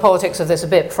dig into the politics of this a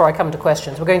bit before I come to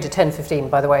questions. We're going to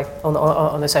 10:15, by the way,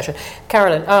 on the session.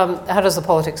 Carolyn, how does the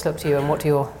politics look to you, and what do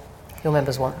your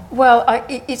members want? Well,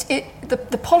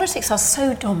 the politics are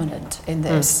so dominant in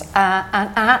this,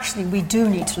 and actually we do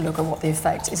need to look at what the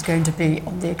effect is going to be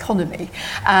on the economy.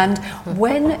 And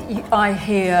when I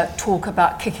hear talk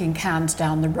about kicking cans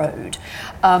down the road,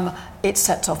 it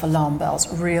sets off alarm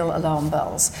bells, real alarm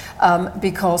bells,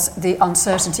 because the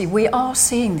uncertainty, we are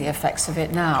seeing the effects of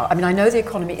it now. I mean, I know the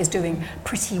economy is doing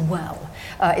pretty well.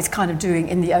 It's kind of doing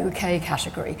in the okay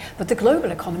category, but the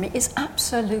global economy is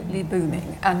absolutely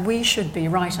booming, and we should be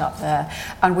right up there,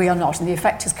 and we are not, and the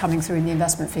effect is coming through in the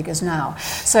investment figures now.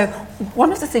 So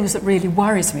one of the things that really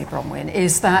worries me, Bronwyn,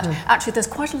 is that actually there's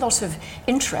quite a lot of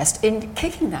interest in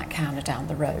kicking that can down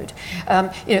the road.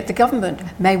 The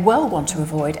government may well want to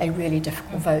avoid a really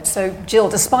difficult vote. So, Jill,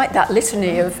 despite that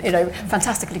litany of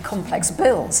fantastically complex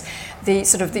bills, the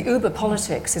sort of the uber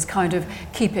politics is kind of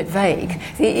keep it vague.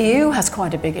 The EU has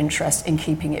quite a big interest in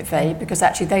keeping it vague because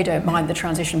actually they don't mind the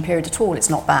transition period at all. It's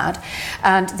not bad,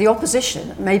 and the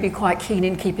opposition may be quite keen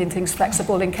in keeping things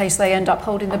flexible in case they end up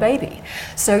holding the baby.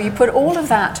 So you put all of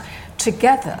that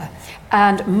together,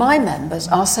 and my members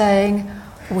are saying,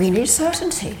 we need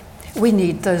certainty. We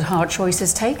need those hard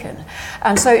choices taken.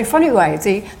 And so in a funny way,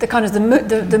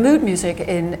 the mood music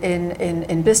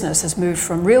in business has moved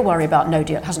from real worry about no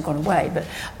deal, it hasn't gone away, but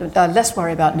less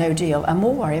worry about no deal and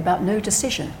more worry about no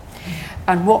decision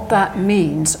and what that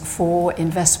means for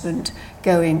investment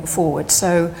going forward.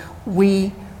 So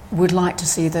we would like to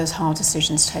see those hard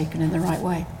decisions taken in the right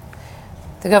way.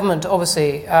 The government,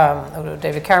 obviously,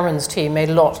 David Cameron's team made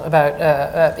a lot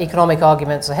about economic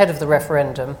arguments ahead of the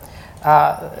referendum.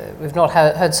 We've not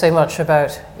heard so much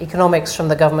about economics from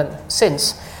the government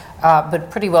since,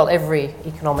 but pretty well every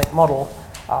economic model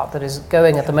that is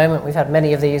going at the moment, we've had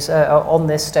many of these on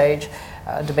this stage,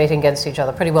 debating against each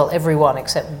other. Pretty well everyone,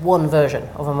 except one version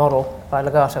of a model by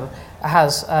Legatum,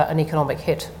 has an economic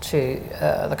hit to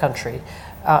the country.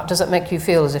 Does that make you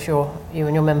feel as if you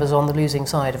and your members are on the losing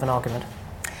side of an argument?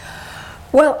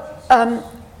 Well,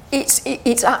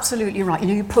 it's absolutely right.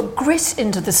 You put grit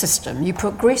into the system. You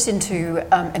put grit into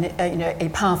a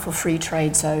powerful free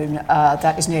trade zone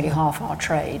that is nearly half our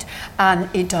trade, and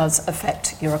it does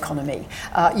affect your economy.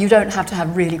 You don't have to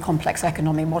have really complex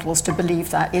economic models to believe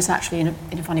that. It's actually,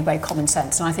 in a funny way, common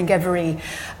sense. And I think every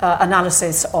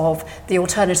analysis of the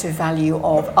alternative value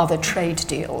of other trade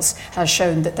deals has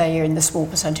shown that they are in the small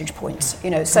percentage points.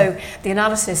 So the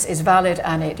analysis is valid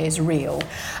and it is real.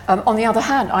 On the other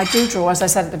hand, I do draw, as I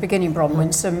said at the beginning,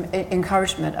 Bronwyn, some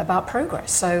encouragement about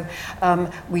progress. So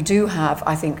we do have,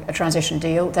 I think, a transition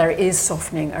deal. There is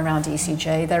softening around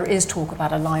ECJ. There is talk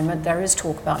about alignment. There is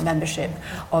talk about membership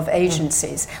of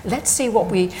agencies. Let's see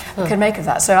what we can make of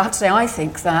that. So I have to say, I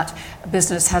think that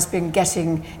business has been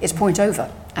getting its point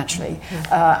over, actually,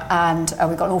 and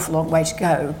we've got an awful long way to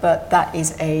go. But that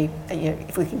is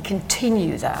if we can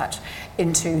continue that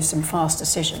into some fast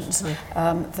decisions,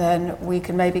 then we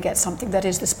can maybe get something that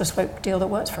is this bespoke deal that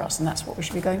works for us, and that's what we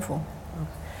should be going for.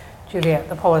 Juliet,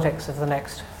 the politics of the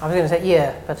next, I was going to say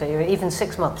year, but even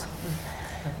 6 months.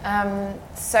 I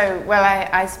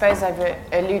suppose I've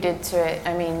alluded to it.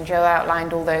 I mean, Jill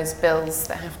outlined all those bills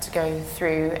that have to go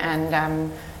through,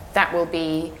 and that will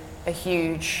be a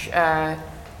huge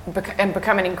and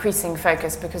become an increasing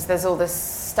focus, because there's all this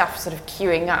stuff sort of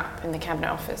queuing up in the Cabinet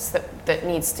Office that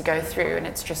needs to go through, and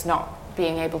it's just not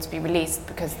being able to be released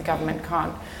because the government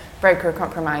can't broker a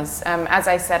compromise. As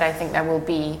I said, I think there will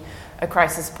be a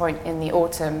crisis point in the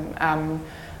autumn.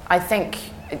 I think,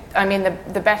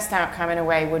 the best outcome in a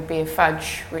way would be a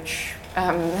fudge, which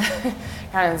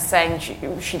Karen's saying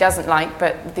she doesn't like,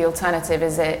 but the alternative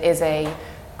is a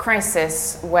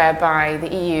crisis whereby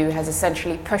the EU has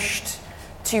essentially pushed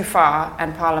too far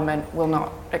and Parliament will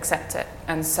not accept it.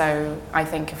 And so I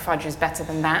think a fudge is better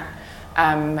than that.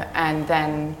 And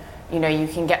then, you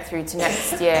can get through to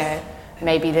next year,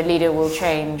 maybe the leader will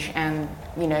change and,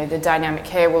 the dynamic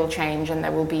here will change, and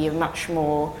there will be a much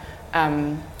more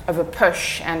of a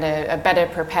push and a better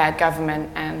prepared government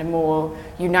and a more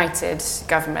united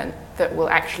government that will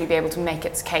actually be able to make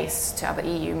its case to other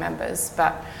EU members.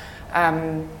 But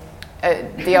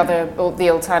the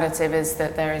alternative is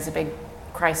that there is a big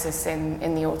crisis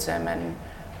in the autumn, and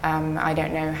I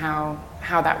don't know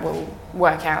how that will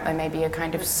work out. There may be a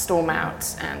kind of storm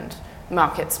out and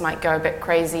markets might go a bit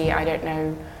crazy. I don't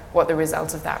know what the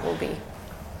result of that will be.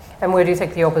 And where do you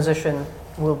think the opposition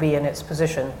will be in its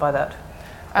position by that point?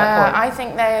 I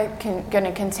think they're going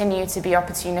to continue to be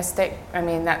opportunistic. I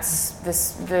mean,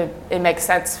 it makes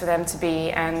sense for them to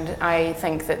be, and I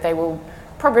think that they will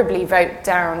probably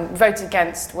vote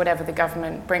against whatever the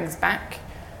government brings back.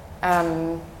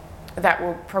 That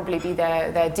will probably be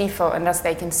their default, unless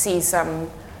they can see some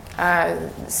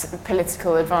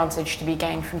political advantage to be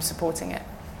gained from supporting it.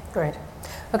 Great.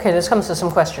 Okay, let's come to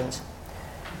some questions.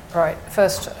 All right,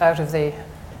 first out of the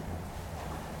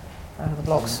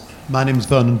blocks. My name is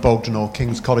Vernon Bogdanor,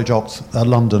 King's College,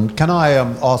 London. Can I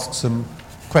ask some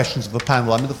questions of the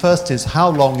panel? The first is, how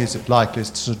long is it likely,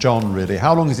 it's Sir John really,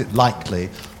 how long is it likely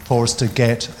for us to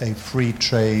get a free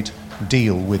trade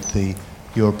deal with the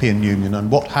European Union, and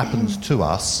what happens to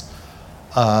us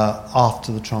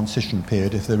after the transition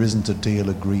period if there isn't a deal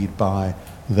agreed by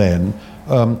then?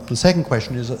 The second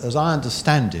question is, as I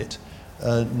understand it,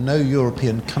 no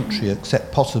European country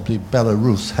except possibly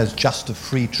Belarus has just a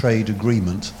free trade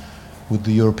agreement with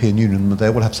the European Union, but they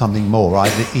will have something more,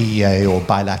 either EEA or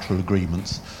bilateral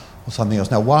agreements or something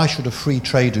else. Now, why should a free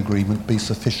trade agreement be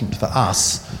sufficient for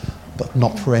us but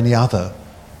not for any other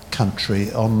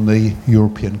country on the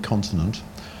European continent?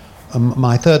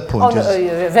 My third point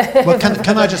is... Well,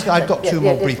 can I just... I've got two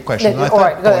more brief questions. My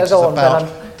third point is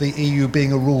about the EU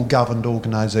being a rule-governed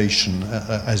organisation,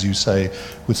 as you say,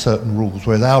 with certain rules,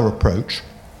 whereas our approach,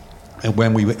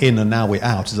 when we were in and now we're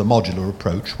out, is a modular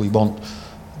approach. We want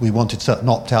we wanted certain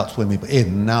opt-outs when we were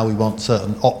in, now we want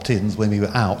certain opt-ins when we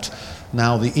were out.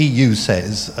 Now the EU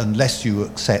says, unless you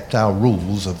accept our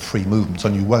rules of free movement,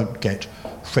 and you won't get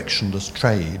frictionless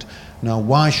trade. Now,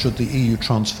 why should the EU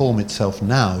transform itself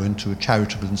now into a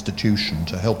charitable institution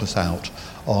to help us out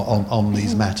on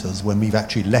these matters when we've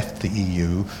actually left the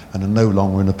EU and are no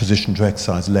longer in a position to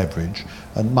exercise leverage?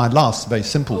 And my last very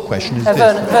simple question is this.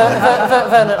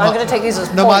 Vernon, I'm going to take these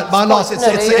as no, points. my last,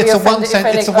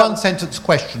 it's a one-sentence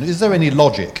question. Is there any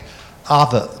logic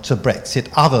other to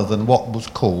Brexit other than what was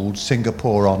called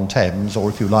Singapore on Thames, or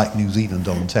if you like, New Zealand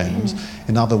on Thames?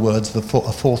 In other words, a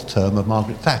fourth term of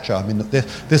Margaret Thatcher. I mean,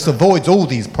 this avoids all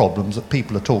these problems that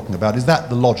people are talking about. Is that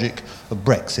the logic of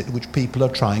Brexit, which people are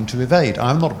trying to evade?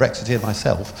 I'm not a Brexiteer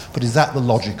myself, but is that the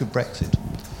logic of Brexit?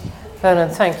 Vernon,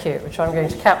 thank you, which I'm going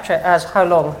to capture as how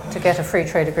long to get a free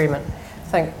trade agreement.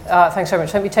 Thanks very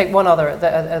much. Let me take one other at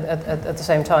the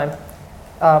same time.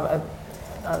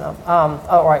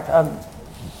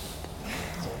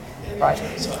 Right.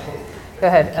 Go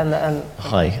ahead.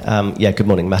 Hi. Good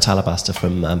morning. Matt Alabaster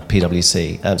from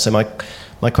PwC. So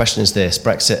my question is this: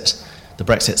 the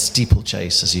Brexit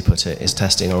steeplechase, as you put it, is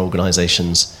testing our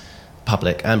organisations,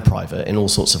 public and private, in all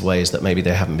sorts of ways that maybe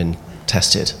they haven't been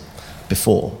tested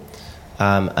before.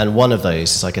 And one of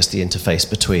those is, I guess, the interface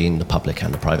between the public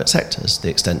and the private sectors, the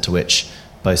extent to which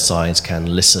both sides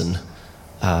can listen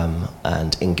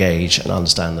and engage and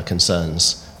understand the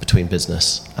concerns between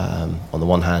business on the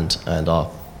one hand and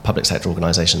our public sector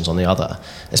organisations on the other,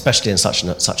 especially in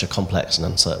such a complex and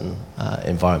uncertain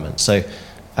environment. So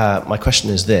my question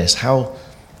is this: how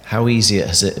easy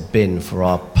has it been for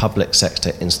our public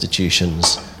sector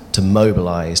institutions to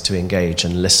mobilise, to engage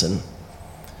and listen?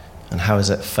 And how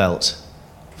has it felt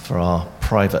for our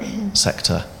private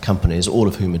sector companies, all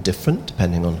of whom are different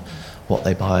depending on what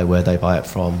they buy, where they buy it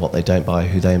from, what they don't buy,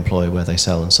 who they employ, where they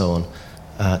sell, and so on,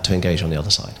 to engage on the other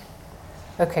side?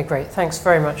 Okay, great. Thanks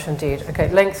very much indeed. Okay,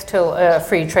 length till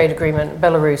free trade agreement,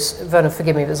 Belarus. Vernon,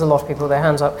 forgive me, there's a lot of people with their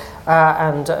hands up.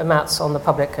 And Matt's on the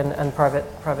public and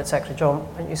private sector. John,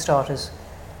 why don't you start, as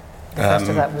the first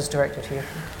of that was directed to you.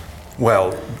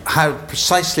 Well, how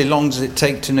precisely long does it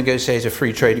take to negotiate a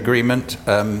free trade agreement?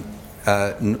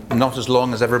 Not as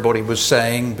long as everybody was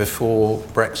saying before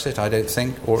Brexit, I don't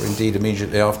think, or indeed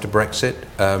immediately after Brexit.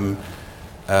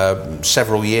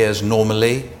 Several years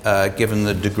normally, given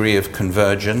the degree of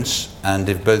convergence, and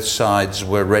if both sides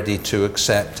were ready to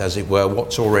accept, as it were,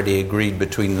 what's already agreed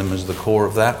between them as the core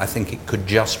of that, I think it could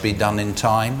just be done in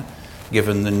time,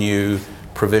 given the new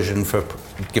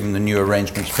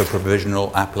arrangements for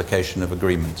provisional application of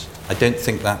agreements. I don't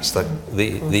think that's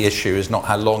the issue. Is not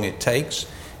how long it takes.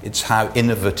 It's how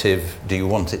innovative do you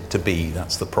want it to be?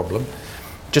 That's the problem.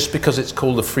 Just because it's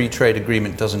called a free trade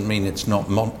agreement doesn't mean it's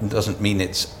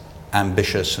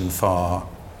ambitious and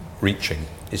far-reaching.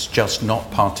 It's just not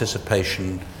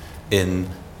participation in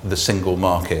the single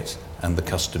market and the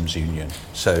customs union.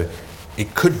 So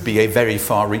it could be a very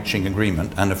far-reaching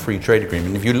agreement and a free trade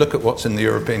agreement. If you look at what's in the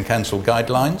European Council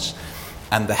guidelines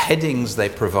and the headings they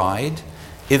provide,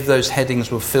 if those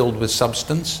headings were filled with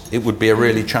substance, it would be a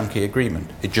really chunky agreement.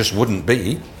 It just wouldn't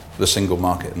be the single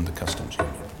market and the customs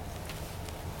union.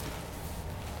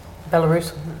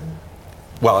 Belarus?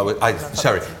 Well,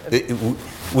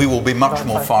 we will be much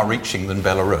more far-reaching than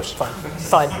Belarus.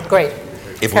 Fine. Great.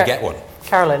 If we get one.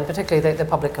 Carolyn, particularly the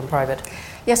public and private.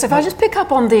 Yes, if I just pick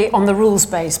up on the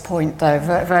rules-based point, though,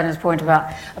 Vernon's point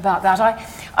about that,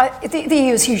 the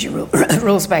EU is hugely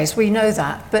rules-based. We know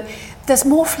that, but there's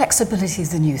more flexibility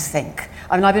than you think.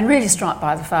 I mean, I've been really struck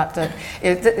by the fact that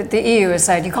the EU has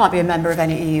said you can't be a member of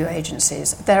any EU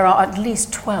agencies. There are at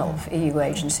least 12 EU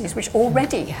agencies which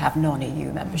already have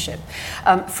non-EU membership.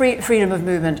 Freedom of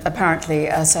movement apparently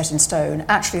set in stone.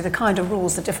 Actually, the kind of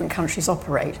rules that different countries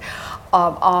operate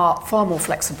are far more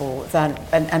flexible than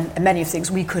and many of the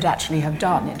things we could actually have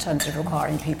done in terms of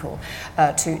requiring people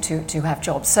to have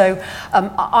jobs. So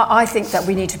I think that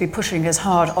we need to be pushing as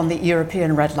hard on the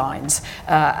European red lines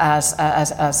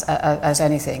as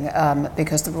anything,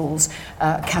 because the rules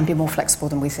can be more flexible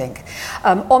than we think.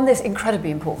 On this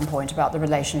incredibly important point about the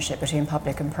relationship between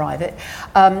public and private,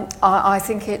 I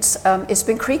think it's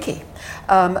been creaky.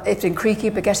 It's been creaky,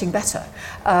 but getting better.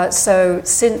 So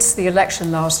since the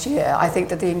election last year, I think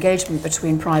that the engagement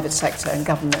between private sector and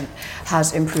government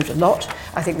has improved a lot.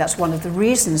 I think that's one of the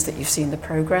reasons that you've seen the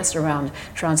progress around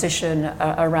transition,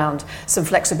 around some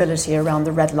flexibility around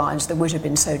the red lines that would have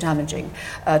been so damaging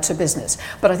to business.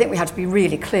 But I think we have to be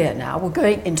really clear now. We're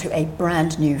going into a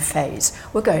brand new phase.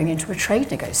 We're going into a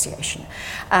trade negotiation.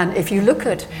 And if you look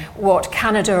at what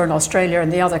Canada and Australia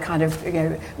and the other kind of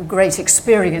great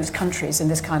experienced countries in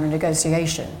this kind of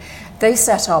negotiation, they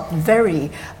set up very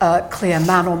clear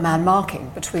man-on-man marking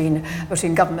between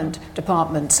government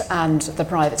departments and the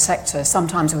private sector,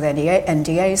 sometimes with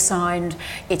NDAs signed.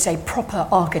 It's a proper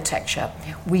architecture.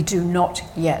 We do not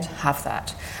yet have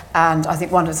that. And I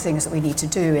think one of the things that we need to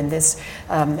do in this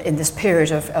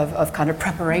period of kind of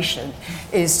preparation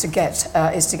is to get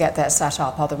that set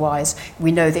up. Otherwise,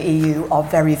 we know the EU are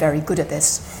very, very good at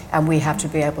this, and we have to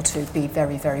be able to be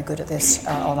very, very good at this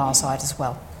on our side as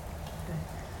well.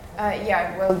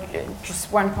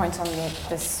 Just one point on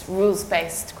this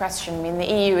rules-based question. I mean,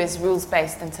 the EU is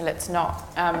rules-based until it's not.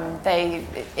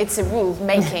 It's a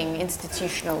rule-making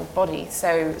institutional body,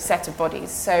 set of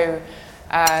bodies. So,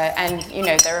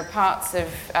 there are parts of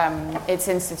its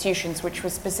institutions which were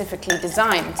specifically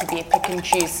designed to be a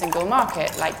pick-and-choose single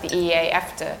market, like the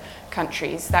EEA-EFTA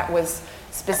countries. That was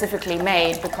specifically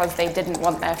made because they didn't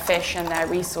want their fish and their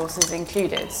resources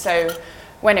included. So,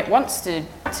 when it wants to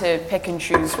pick and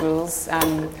choose rules,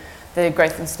 the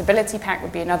Growth and Stability Pact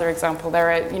would be another example.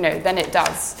 Then it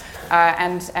does.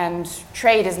 And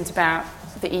trade isn't about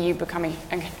the EU becoming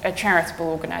a charitable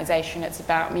organisation. It's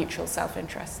about mutual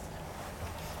self-interest.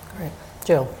 Great.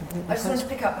 Jill? I just wanted to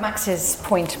pick up Max's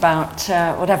point about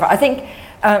whatever. I think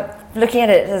looking at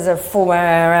it as a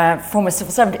former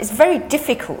civil servant, it's very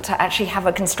difficult to actually have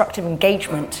a constructive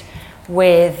engagement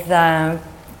with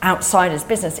outsiders'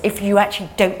 business if you actually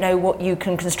don't know what you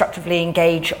can constructively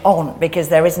engage on, because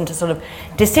there isn't a sort of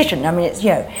decision. I mean, it's,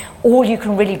 all you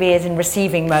can really be is in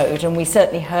receiving mode, and we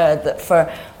certainly heard that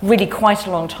for really quite a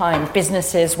long time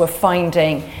businesses were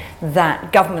finding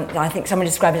that government, I think somebody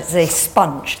described it as a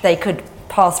sponge. They could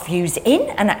pass views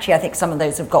in, and actually I think some of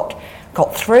those have got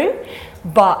through,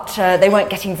 but they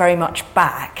weren't getting very much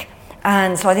back.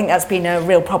 And so I think that's been a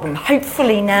real problem.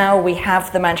 Hopefully now we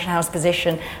have the Mansion House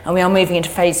position and we are moving into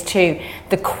phase 2.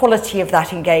 The quality of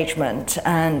that engagement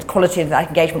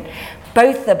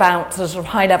both about sort of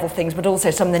high-level things, but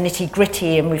also some of the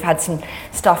nitty-gritty, and we've had some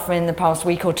stuff in the past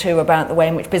week or two about the way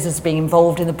in which business is being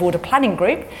involved in the border planning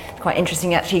group. It's quite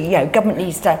interesting, actually. Government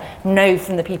needs to know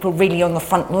from the people really on the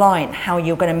front line how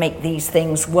you're going to make these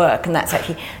things work, and that's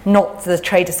actually not the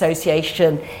trade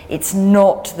association. It's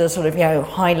not the sort of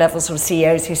high-level sort of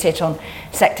CEOs who sit on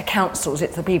sector councils.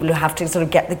 It's the people who have to sort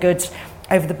of get the goods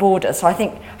over the border. So I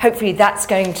think hopefully that's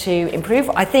going to improve.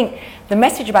 I think the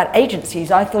message about agencies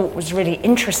I thought was really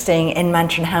interesting in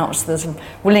Mansion House. There's some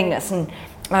willingness, and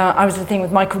I was at the thing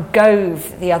with Michael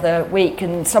Gove the other week,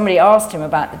 and somebody asked him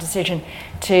about the decision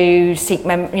to seek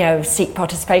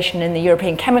participation in the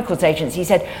European Chemicals Agency. He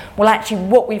said, well, actually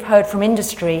what we've heard from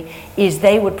industry is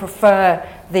they would prefer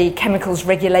the chemicals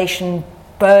regulation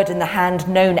bird in the hand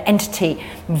known entity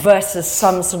versus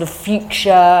some sort of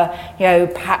future,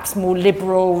 perhaps more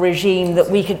liberal regime that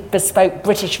we could bespoke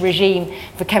British regime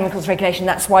for chemicals regulation.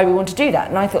 That's why we want to do that.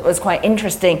 And I thought it was quite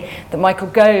interesting that Michael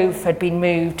Gove had been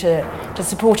moved to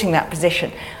supporting that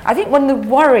position. I think one of the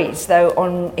worries, though,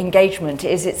 on engagement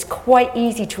is it's quite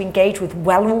easy to engage with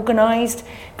well-organised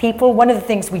people. One of the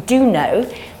things we do know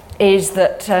is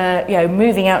that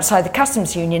moving outside the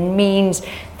customs union means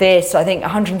this, I think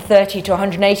 130 to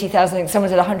 180,000, I think someone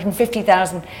said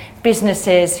 150,000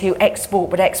 businesses who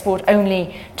export but export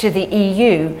only to the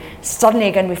EU suddenly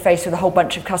are going to be faced with a whole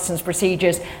bunch of customs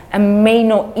procedures and may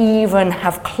not even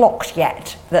have clocked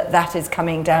yet that is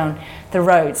coming down the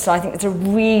road. So I think it's a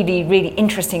really, really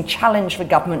interesting challenge for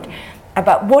government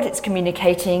about what it's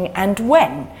communicating and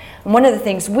when. And one of the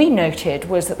things we noted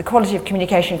was that the quality of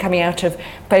communication coming out of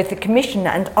both the Commission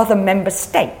and other member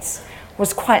states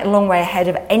was quite a long way ahead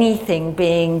of anything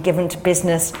being given to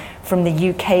business from the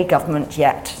UK government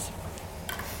yet.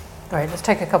 All right, let's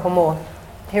take a couple more.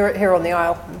 Here on the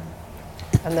aisle.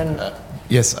 And then...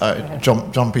 Yes,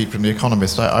 John Peet from The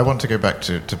Economist. I want to go back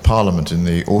to Parliament in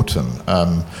the autumn.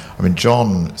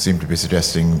 John seemed to be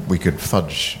suggesting we could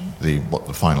fudge what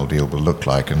the final deal will look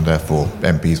like, and therefore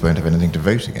MPs won't have anything to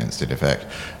vote against, in effect.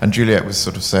 And Juliet was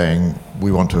sort of saying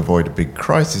we want to avoid a big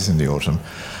crisis in the autumn.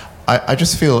 I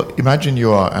just feel, imagine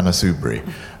you are Anna Soubry,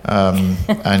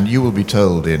 and you will be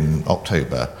told in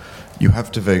October you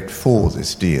have to vote for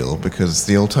this deal, because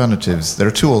the alternatives, there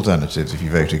are two alternatives if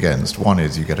you vote against. One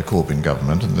is you get a Corbyn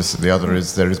government, and the other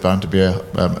is there is bound to be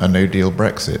a no-deal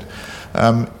Brexit.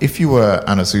 If you were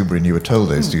Anna Soubry and you were told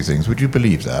those two things, would you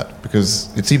believe that?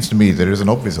 Because it seems to me there is an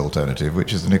obvious alternative,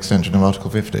 which is an extension of Article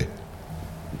 50.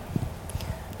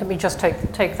 Let me just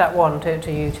take that one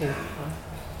to you two.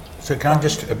 So can I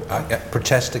just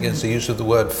protest against the use of the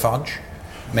word fudge?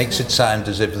 Makes it sound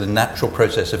as if the natural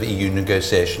process of EU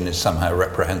negotiation is somehow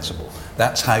reprehensible.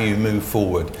 That's how you move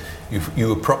forward.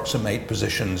 You approximate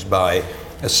positions by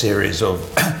a series of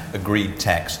agreed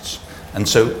texts. And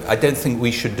so I don't think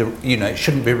we should, it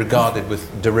shouldn't be regarded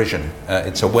with derision.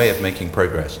 It's a way of making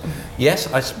progress. Yes,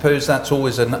 I suppose that's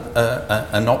always an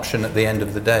option at the end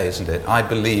of the day, isn't it? I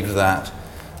believe that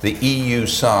the EU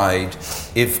side,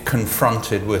 if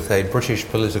confronted with a British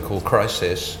political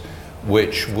crisis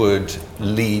which would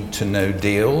lead to no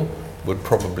deal, would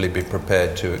probably be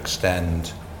prepared to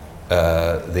extend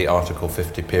the Article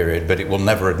 50 period, but it will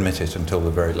never admit it until the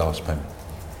very last moment.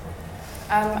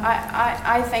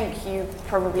 I think you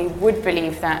probably would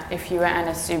believe that if you were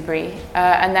Anna Soubry,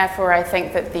 and therefore I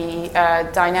think that the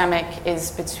dynamic is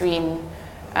between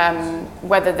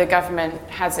whether the government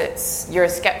has its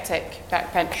Eurosceptic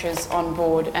backbenchers on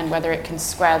board and whether it can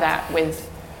square that with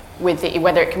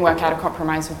whether it can work out a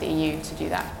compromise with the EU to do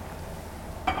that.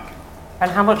 And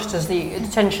how much does the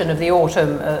tension of the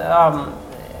autumn,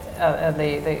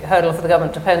 the hurdle for the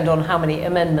government, depend on how many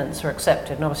amendments are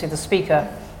accepted? And obviously the Speaker,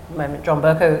 at the moment, John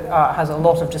Bercow, has a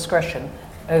lot of discretion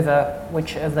over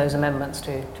which of those amendments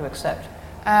to accept.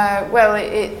 Well,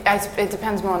 it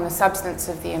depends more on the substance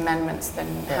of the amendments than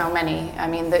how many. I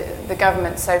mean, the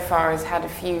government so far has had a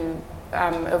few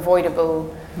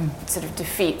avoidable sort of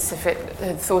defeats. If it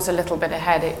had thought a little bit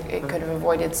ahead, it could have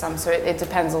avoided some. So it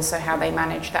depends also how they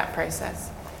manage that process.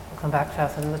 We'll come back to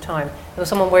that in the time. There was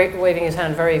someone waving his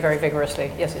hand very, very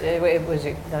vigorously. Yes, it was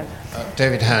you. No.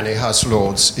 David Haney, House of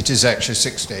Lords. It is actually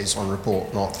 6 days on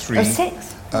report, not 3. Oh,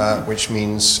 6? Which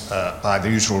means, by the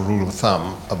usual rule of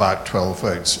thumb, about 12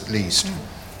 votes at least.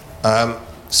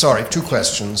 Sorry, 2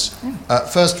 questions.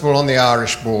 First of all, on the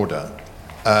Irish border,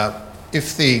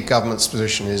 if the government's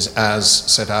position is as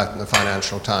set out in the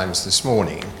Financial Times this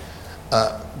morning,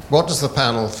 what does the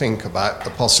panel think about the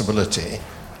possibility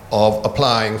of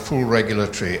applying full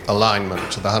regulatory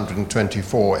alignment to the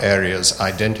 124 areas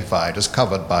identified as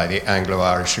covered by the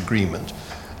Anglo-Irish Agreement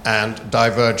and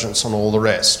divergence on all the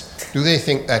rest? Do they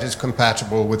think that is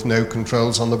compatible with no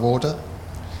controls on the border?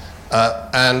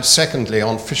 And secondly,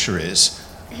 on fisheries,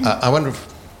 I wonder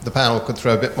if the panel could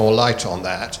throw a bit more light on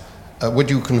that.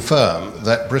 Would you confirm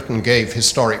that Britain gave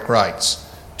historic rights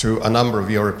to a number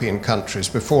of European countries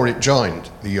before it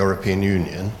joined the European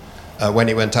Union, when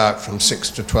it went out from 6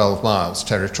 to 12 miles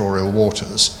territorial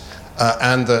waters,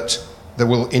 and that there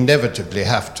will inevitably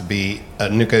have to be a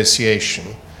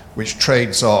negotiation which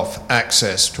trades off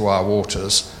access to our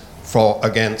waters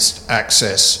against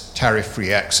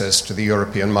tariff-free access to the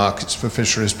European markets for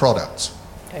fisheries products?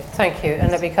 Okay, thank you.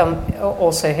 And let me come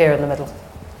also here in the middle.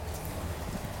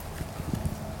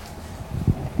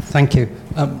 Thank you.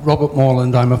 Robert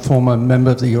Morland, I'm a former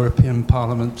member of the European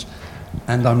Parliament,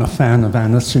 and I'm a fan of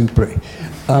Anna Soubry.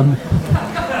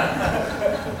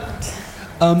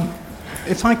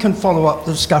 If I can follow up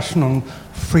the discussion on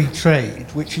free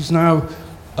trade, which is now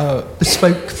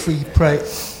bespoke free trade,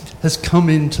 has come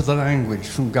into the language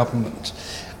from government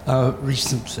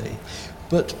recently.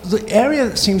 But the area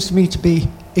that seems to me to be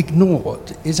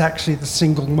ignored is actually the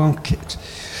single market.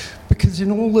 Because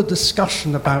in all the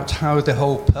discussion about how the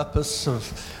whole purpose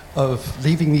of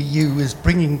leaving the EU is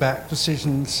bringing back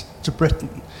decisions to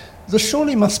Britain, there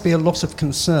surely must be a lot of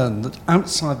concern that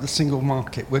outside the single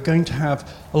market we're going to have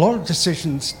a lot of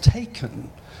decisions taken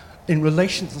in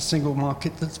relation to the single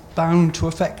market that's bound to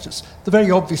affect us. The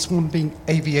very obvious one being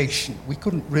aviation. We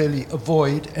couldn't really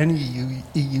avoid any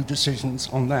EU decisions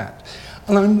on that.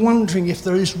 And I'm wondering if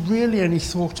there is really any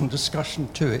thought and discussion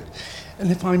to it.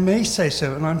 And if I may say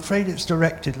so, and I'm afraid it's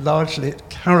directed largely at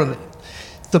Carolyn,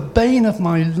 the bane of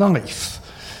my life,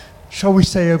 shall we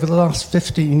say, over the last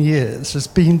 15 years, has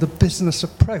been the business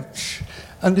approach.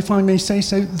 And if I may say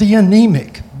so, the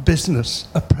anemic business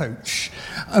approach.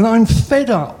 And I'm fed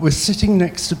up with sitting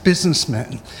next to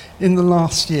businessmen in the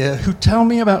last year who tell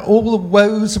me about all the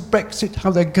woes of Brexit, how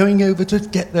they're going over to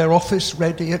get their office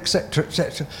ready, etc.,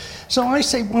 etc. So I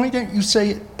say, why don't you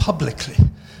say it publicly?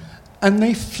 And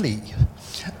they flee.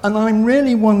 And I'm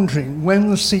really wondering when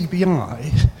the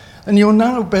CBI, and you're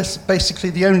now basically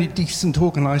the only decent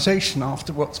organisation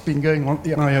after what's been going on at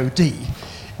the IOD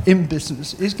in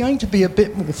business, is going to be a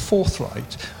bit more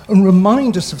forthright and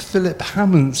remind us of Philip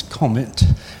Hammond's comment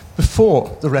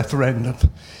before the referendum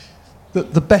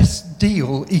that the best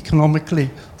deal economically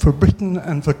for Britain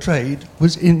and for trade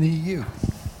was in the EU.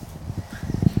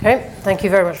 Okay, thank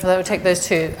you very much for that. We'll take those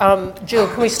two. Jill,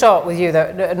 can we start with you,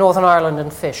 though, Northern Ireland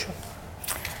and fish?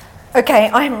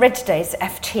 Okay, I haven't read today's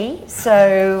FT,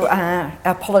 so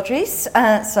apologies.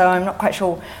 So I'm not quite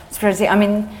sure. I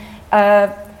mean,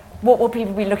 what will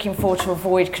people be looking for to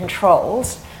avoid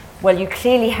controls? Well, you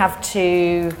clearly have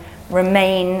to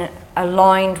remain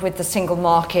aligned with the single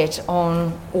market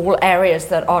on all areas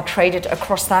that are traded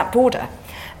across that border.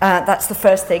 That's the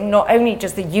first thing. Not only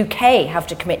does the UK have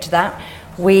to commit to that,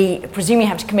 we presumably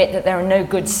have to commit that there are no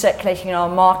goods circulating in our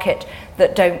market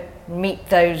that don't meet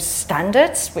those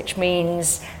standards, which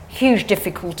means huge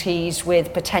difficulties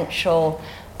with potential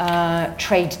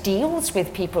trade deals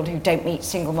with people who don't meet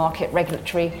single market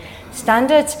regulatory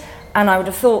standards. And I would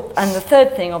have thought, and the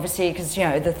third thing, obviously, because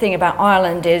the thing about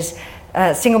Ireland is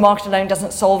single market alone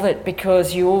doesn't solve it,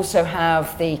 because you also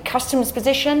have the customs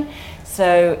position.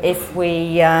 So if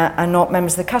we are not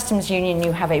members of the customs union,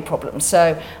 you have a problem.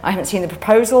 So I haven't seen the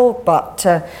proposal, but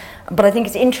I think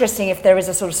it's interesting if there is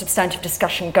a sort of substantive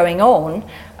discussion going on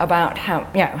about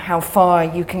how far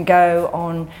you can go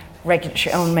on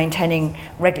maintaining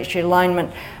regulatory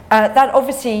alignment. That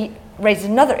obviously raises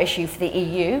another issue for the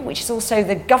EU, which is also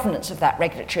the governance of that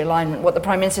regulatory alignment. What the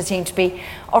Prime Minister seemed to be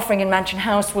offering in Mansion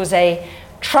House was a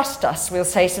trust us, we'll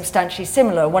say, substantially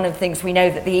similar. One of the things we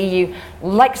know that the EU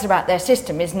likes about their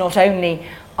system is not only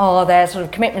are there sort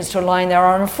of commitments to align, there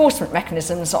are enforcement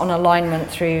mechanisms on alignment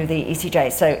through the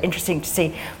ECJ. So interesting to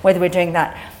see whether we're doing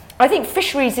that. I think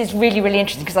fisheries is really, really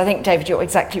interesting, because I think, David, you're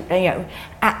exactly,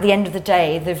 at the end of the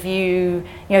day, the view,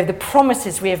 the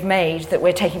promises we have made that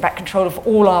we're taking back control of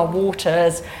all our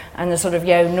waters, and the sort of,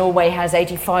 Norway has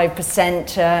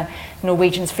 85%,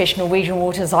 Norwegians fish Norwegian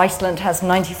waters, Iceland has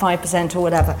 95% or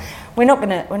whatever. We're not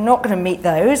going to meet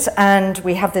those, and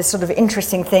we have this sort of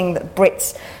interesting thing that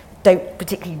Brits don't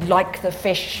particularly like the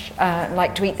fish,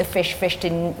 like to eat the fish fished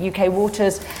in UK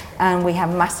waters, and we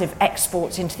have massive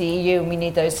exports into the EU, and we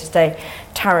need those to stay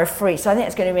tariff-free. So I think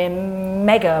it's going to be a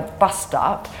mega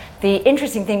bust-up. The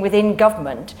interesting thing within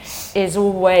government is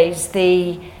always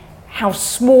how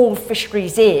small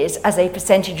fisheries is as a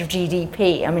percentage of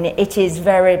GDP. I mean, it is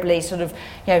variably sort of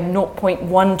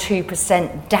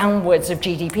 0.12% downwards of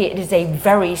GDP. It is a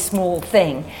very small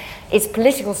thing. Its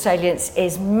political salience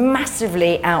is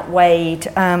massively outweighed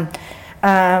its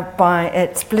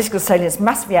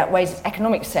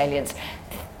economic salience.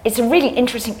 It's a really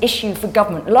interesting issue for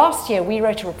government. Last year, we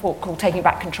wrote a report called Taking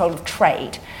Back Control of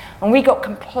Trade, and we got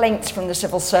complaints from the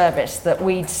civil service that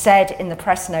we'd said in the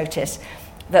press notice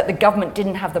that the government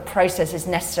didn't have the processes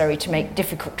necessary to make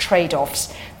difficult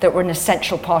trade-offs that were an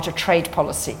essential part of trade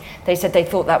policy. They said they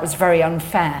thought that was very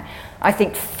unfair. I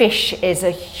think fish is a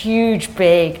huge,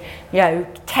 big,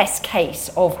 test case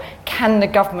of, can the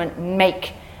government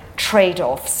make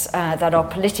trade-offs that are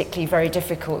politically very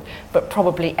difficult, but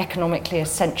probably economically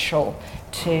essential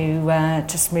to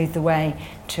smooth the way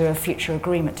to a future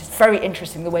agreement. It's very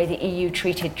interesting the way the EU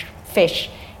treated fish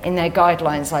in their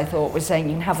guidelines. I thought was saying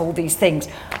you can have all these things,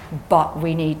 but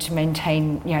we need to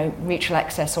maintain mutual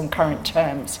access on current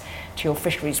terms to your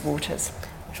fisheries waters.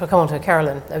 Shall I come on to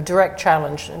Carolyn? A direct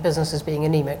challenge in businesses being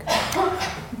anemic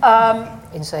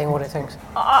in saying what it thinks.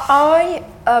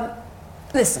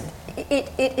 Listen, it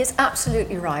is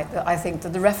absolutely right that I think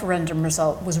that the referendum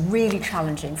result was really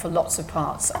challenging for lots of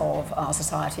parts of our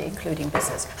society, including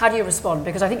business. How do you respond?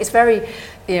 Because I think it's very,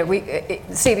 the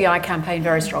CBI campaigned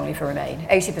very strongly for Remain.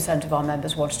 80% of our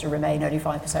members wanted to remain, only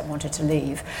 5% wanted to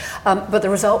leave. But the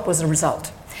result was the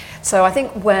result. So I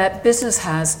think where business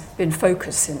has been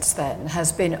focused since then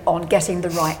has been on getting the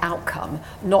right outcome,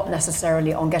 not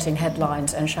necessarily on getting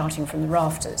headlines and shouting from the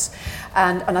rafters.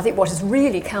 And I think what has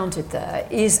really counted there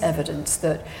is evidence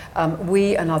that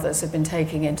we and others have been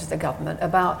taking into the government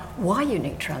about why you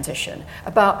need transition,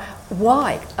 about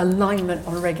why alignment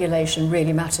on regulation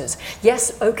really matters.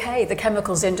 Yes, okay, the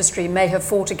chemicals industry may have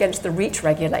fought against the REACH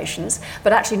regulations,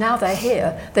 but actually now they're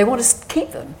here, they want to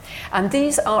keep them. And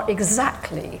these are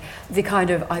exactly the kind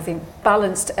of, I think,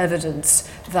 balanced evidence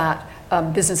that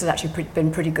business has actually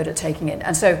been pretty good at taking in.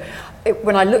 And so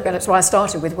when I look at it, so I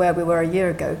started with where we were a year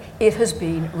ago, it has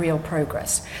been real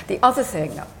progress. The other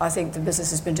thing I think the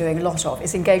business has been doing a lot of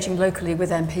is engaging locally with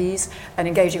MPs and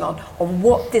engaging on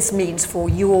what this means for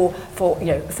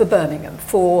Birmingham,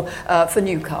 for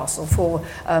Newcastle,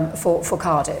 for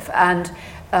Cardiff. And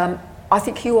I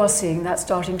think you are seeing that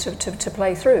starting to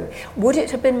play through. Would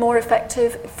it have been more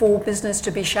effective for business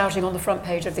to be shouting on the front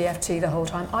page of the FT the whole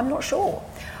time? I'm not sure.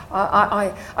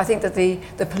 I think that the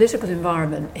political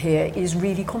environment here is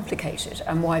really complicated,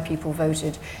 and why people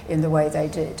voted in the way they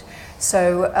did.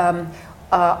 So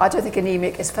I don't think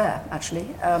anemic is fair, actually.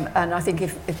 And I think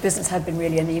if business had been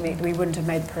really anemic, we wouldn't have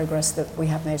made the progress that we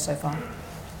have made so far.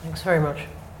 Thanks very much.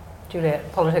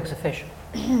 Juliet, politics of fish.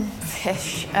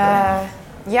 Fish.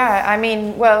 Yeah, I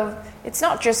mean, well, it's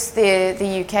not just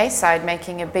the UK side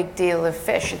making a big deal of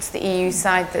fish. It's the EU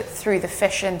side that threw the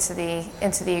fish into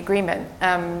the agreement.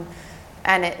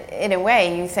 And in a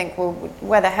way, you think, well,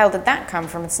 where the hell did that come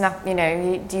from? It's not,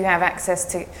 do you have access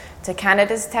to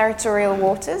Canada's territorial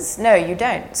waters? No, you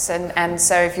don't. And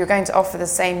so if you're going to offer the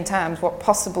same terms, what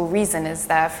possible reason is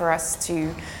there for us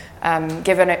to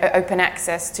give an open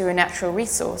access to a natural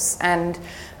resource? And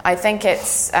I think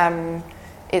it's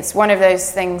one of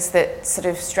those things that sort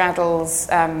of straddles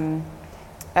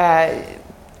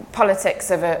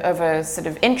politics of a sort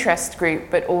of interest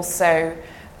group, but also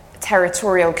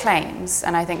territorial claims.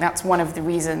 And I think that's one of the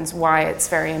reasons why it's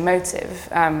very emotive.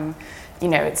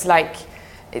 It's like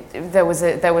there was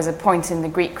a point in the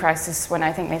Greek crisis when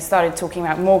I think they started talking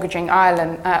about mortgaging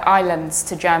islands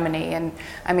to Germany, and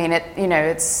I mean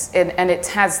it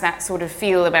has that sort of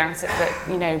feel about it that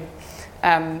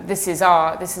this is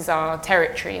our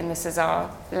territory and this is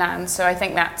our land. So I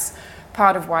think that's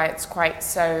part of why it's quite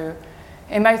so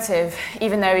emotive,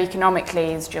 even though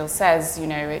economically, as Jill says,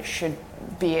 it should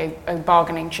be a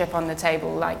bargaining chip on the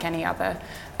table like any other.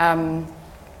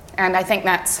 And I think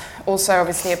that also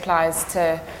obviously applies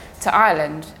to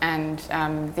Ireland and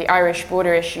the Irish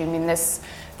border issue. I mean, this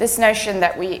notion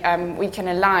that we can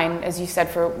align, as you said,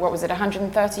 for what was it,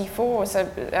 134 or so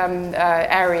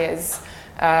areas,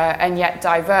 and yet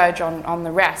diverge on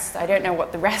the rest. I don't know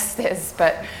what the rest is,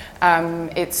 but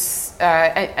it's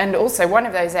and also one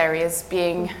of those areas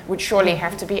would surely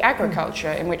have to be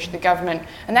agriculture, in which the government,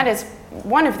 and that is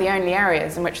one of the only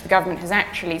areas in which the government has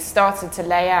actually started to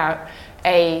lay out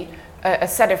a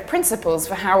set of principles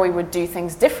for how we would do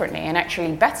things differently and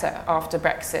actually better after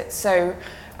Brexit. So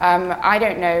I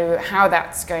don't know how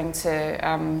that's going to.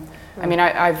 I mean,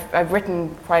 I've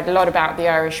written quite a lot about the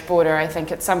Irish border. I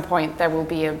think at some point there will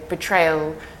be a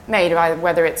betrayal made,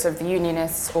 whether it's of the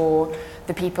Unionists or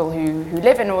the people who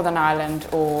live in Northern Ireland,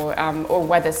 or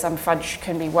whether some fudge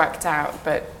can be worked out.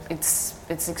 But it's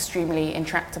extremely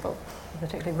intractable. A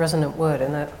particularly resonant word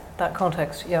in that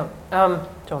context. Yeah,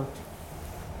 John.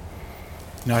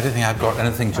 No, I don't think I've got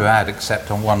anything to add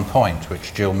except on one point,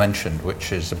 which Jill mentioned,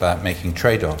 which is about making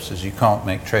trade-offs. Is you can't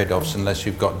make trade-offs unless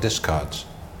you've got discards.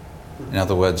 In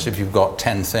other words, if you've got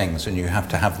 10 things and you have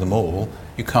to have them all,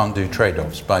 you can't do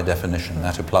trade-offs by definition.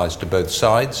 That applies to both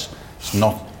sides. It's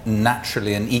not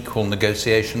naturally an equal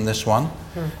negotiation, this one.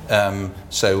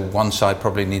 So one side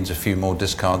probably needs a few more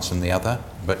discards than the other,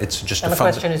 but it's just and the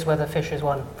question is whether fish is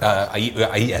one.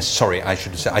 Yes, sorry, I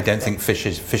should say, I don't think fish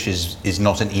is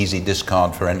not an easy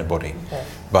discard for anybody. Yeah.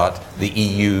 But the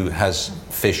EU has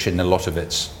fish in a lot of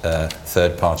its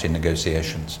third-party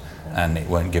negotiations, and it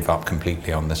won't give up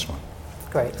completely on this one.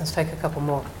 Great, let's take a couple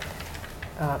more.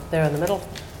 There in the middle.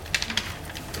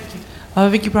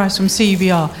 Vicky Price from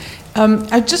CEBR.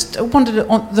 I just wondered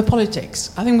on the politics.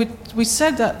 I think we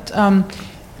said that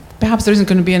perhaps there isn't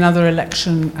going to be another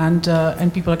election, and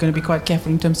people are going to be quite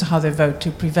careful in terms of how they vote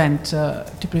to prevent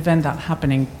that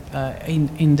happening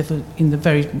in the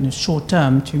very short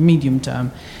term to medium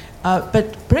term.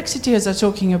 But Brexiteers are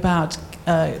talking about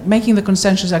making the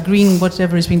consensus, agreeing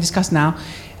whatever is being discussed now,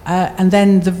 and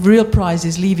then the real prize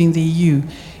is leaving the EU.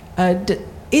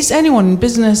 Is anyone in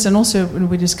business, and also when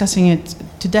we're discussing it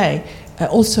today,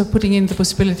 also putting in the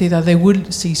possibility that they will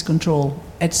seize control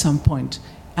at some point?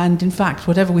 And in fact,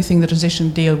 whatever we think the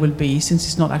transition deal will be, since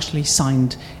it's not actually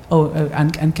signed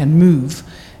and can move,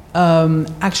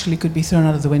 actually could be thrown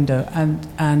out of the window,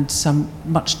 and some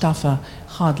much tougher,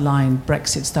 hardline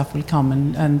Brexit stuff will come,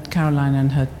 and Caroline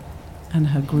and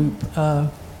her group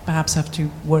perhaps have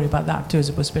to worry about that too as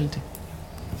a possibility.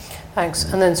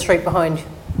 Thanks. And then straight behind you.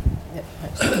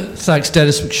 Thanks,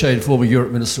 Dennis McShane, former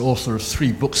Europe Minister, author of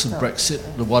 3 books on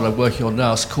Brexit. The one I'm working on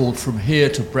now is called From Here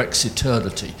to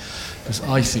Brexiternity, because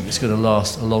I think it's going to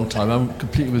last a long time. I'm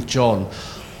completely with John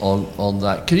on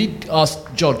that. Can you ask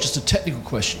John just a technical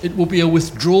question? It will be a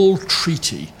withdrawal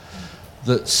treaty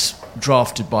that's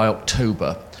drafted by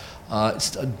October.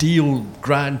 It's a deal,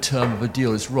 grand term of a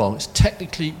deal is wrong. It's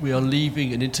technically we are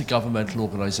leaving an intergovernmental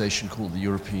organisation called the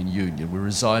European Union. We're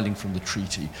resigning from the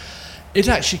treaty. It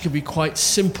actually can be quite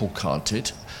simple, can't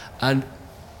it? And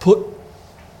put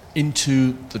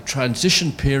into the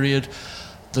transition period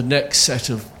the next set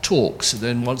of talks. And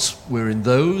then once we're in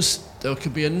those, there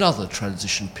could be another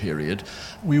transition period.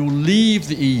 We will leave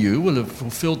the EU, we'll have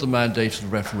fulfilled the mandate of the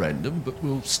referendum, but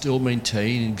we'll still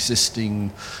maintain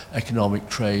existing economic,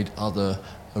 trade, other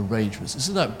arrangements.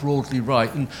 Isn't that broadly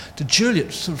right? And to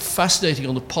Juliet, sort of fascinating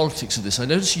on the politics of this, I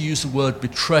notice you use the word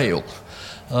betrayal.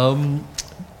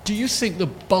 Do you think the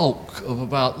bulk of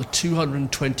about the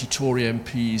 220 Tory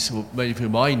MPs, who, many of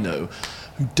whom I know,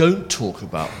 who don't talk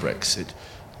about Brexit,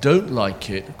 don't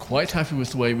like it, quite happy with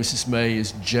the way Mrs May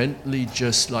is gently,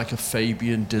 just like a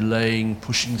Fabian, delaying,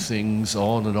 pushing things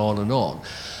on and on and on,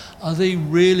 are they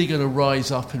really going to rise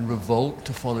up in revolt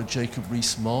to follow Jacob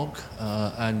Rees-Mogg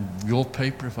and your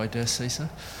paper, if I dare say so?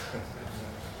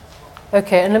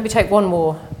 Okay, and let me take one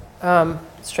more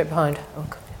straight behind.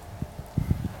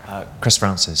 Chris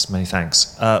Francis, many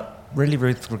thanks. Really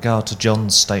with regard to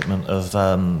John's statement of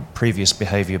previous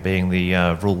behaviour being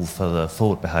the rule for the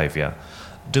forward behaviour,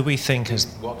 do we think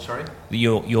what, sorry?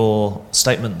 Your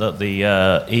statement that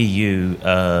the EU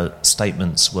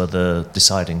statements were the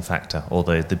deciding factor or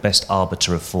the best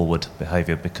arbiter of forward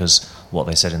behaviour because what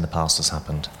they said in the past has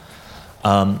happened.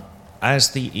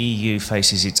 As the EU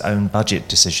faces its own budget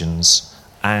decisions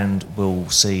and will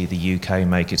see the UK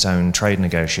make its own trade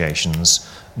negotiations,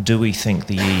 do we think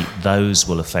those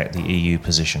will affect the EU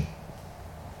position?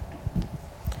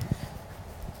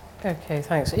 Okay,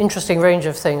 thanks. Interesting range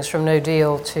of things from no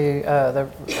deal to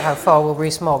how far will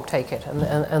Rees-Mogg take it,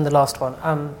 and the last one.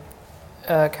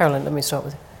 Carolyn, let me start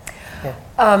with you.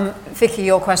 Yeah. Vicky,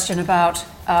 your question about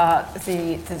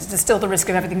there's still the risk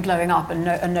of everything blowing up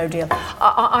and no deal.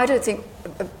 I don't think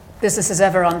business has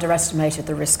ever underestimated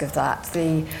the risk of that.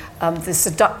 The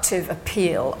seductive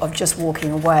appeal of just walking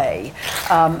away,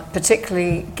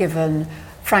 particularly given,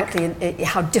 frankly,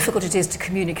 how difficult it is to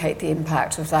communicate the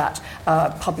impact of that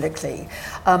publicly.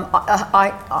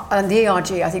 And the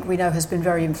ERG, I think we know, has been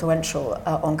very influential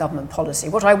on government policy.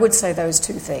 What I would say, those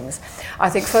two things. I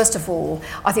think, first of all,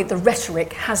 I think the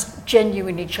rhetoric has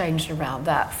genuinely changed around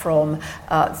that from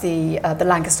the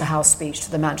Lancaster House speech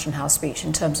to the Mansion House speech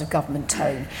in terms of government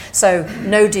tone. So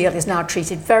no deal is now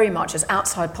treated very much as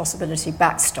outside possibility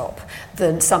backstop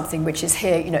than something which is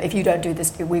here, if you don't do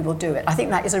this, we will do it. I think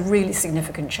that is a really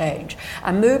significant change.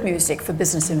 And mood music for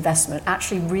business investment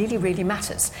actually really, really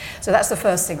matters. So that's the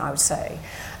first thing I would say.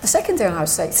 The second thing I would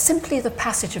say, simply the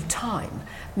passage of time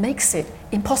makes it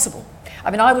impossible. I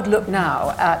mean, I would look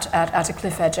now at a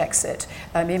cliff edge exit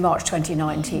in March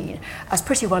 2019 as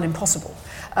pretty well impossible.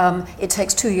 It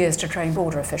takes 2 years to train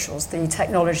border officials. The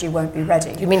technology won't be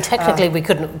ready. You mean technically we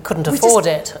couldn't afford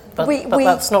it, but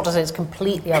that's not to say it's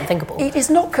completely unthinkable. It is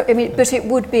not. I mean, but it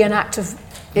would be an act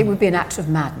of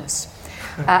madness.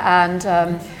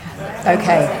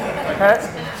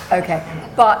 Okay.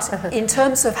 But in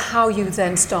terms of how you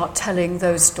then start telling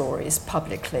those stories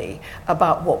publicly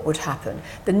about what would happen,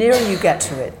 the nearer you get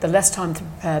to it, the less time to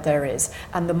prepare there is,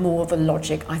 and the more the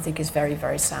logic, I think, is very,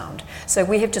 very sound. So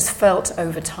we have just felt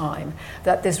over time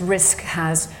that this risk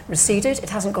has receded. It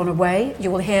hasn't gone away. You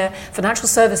will hear financial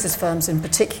services firms in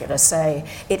particular say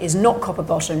it is not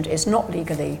copper-bottomed, it's not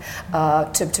legally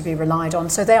to be relied on.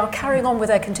 So they are carrying on with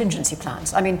their contingency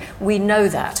plans. I mean, we know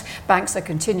that. Banks are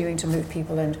continuing to move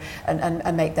people and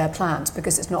make their plans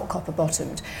because it's not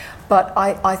copper-bottomed. But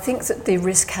I think that the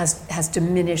risk has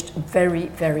diminished very,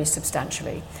 very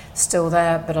substantially. Still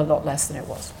there, but a lot less than it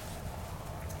was.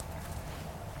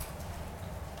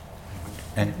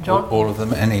 And John? All of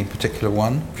them? Any particular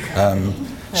one?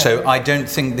 So I don't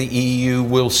think the EU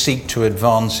will seek to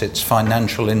advance its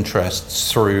financial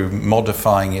interests through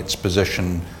modifying its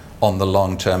position on the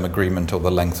long-term agreement or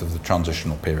the length of the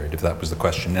transitional period, if that was the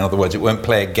question. In other words, it won't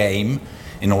play a game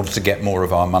in order to get more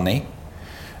of our money.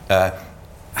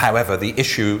 However, the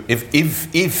issue, if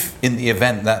in the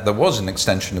event that there was an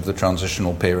extension of the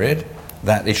transitional period,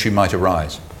 that issue might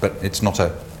arise. But it's not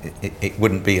it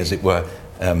wouldn't be, as it were,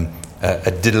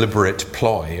 a deliberate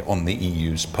ploy on the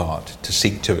EU's part to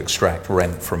seek to extract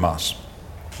rent from us.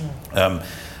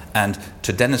 And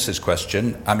to Dennis's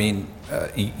question, I mean,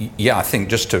 I think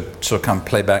just to sort of kind of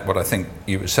play back what I think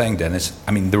you were saying, Dennis,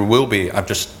 I mean, there will be, I've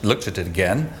just looked at it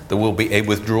again, there will be a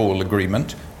withdrawal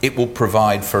agreement. It will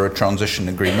provide for a transition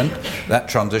agreement. That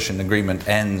transition agreement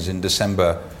ends in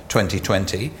December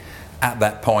 2020. At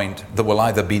that point, there will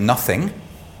either be nothing,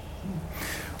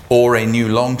 or a new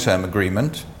long-term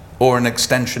agreement, or an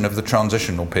extension of the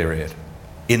transitional period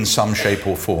in some shape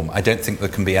or form. I don't think there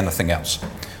can be anything else.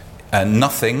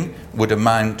 Nothing would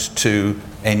amount to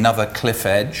another cliff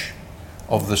edge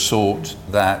of the sort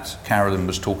that Carolyn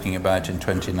was talking about in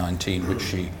 2019, which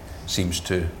she seems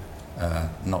to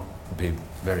not be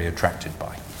very attracted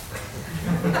by.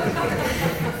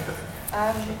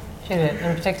 Juliet,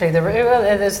 and particularly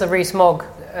there's the Rees-Mogg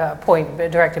point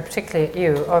directed particularly at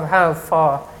you of how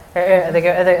far are they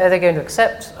going to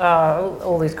accept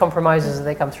all these compromises as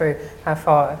they come through? How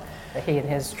far are he and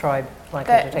his tribe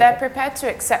likely to take They're it? prepared to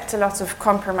accept a lot of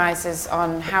compromises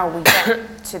on how we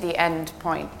get to the end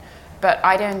point, but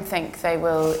I don't think they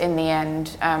will, in the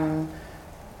end,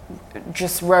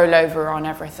 just roll over on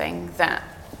everything that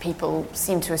people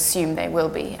seem to assume they will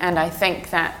be. And I think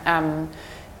that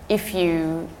if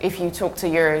you talk to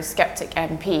Eurosceptic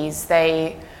MPs,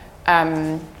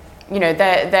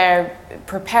 they're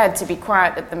prepared to be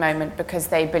quiet at the moment because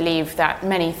they believe that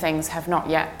many things have not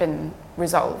yet been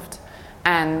resolved.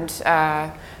 And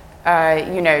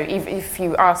if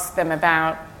you ask them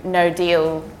about no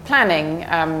deal planning,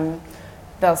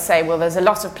 they'll say, well, there's a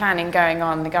lot of planning going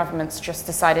on, the government's just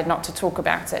decided not to talk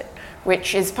about it,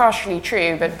 which is partially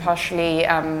true, but partially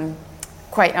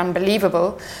quite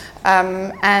unbelievable.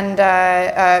 And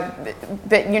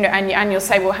you'll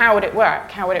say, well, how would it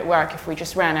work? How would it work if we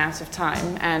just ran out of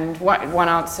time? And one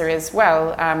answer is,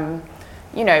 well,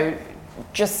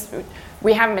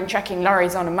 we haven't been checking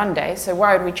lorries on a Monday, so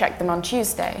why would we check them on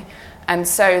Tuesday? And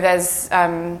so there's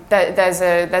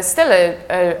still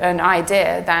an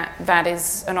idea that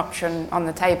is an option on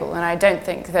the table, and I don't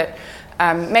think that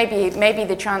maybe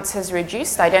the chance has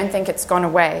reduced. I don't think it's gone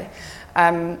away.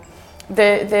 The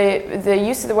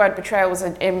use of the word betrayal was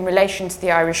in relation to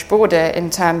the Irish border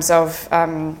in terms of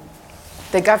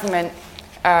the government.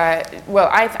 I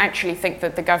actually think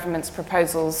that the government's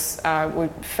proposals were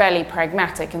fairly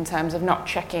pragmatic in terms of not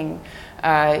checking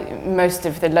most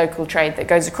of the local trade that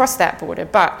goes across that border,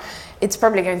 but it's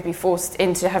probably going to be forced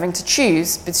into having to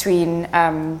choose between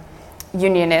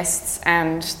unionists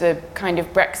and the kind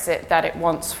of Brexit that it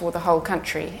wants for the whole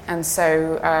country. And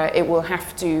so it will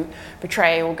have to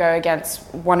betray or go against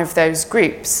one of those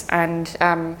groups, and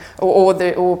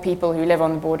or people who live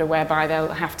on the border, whereby they'll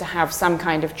have to have some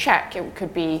kind of check. It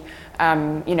could be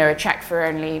a check for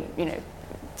only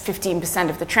 15%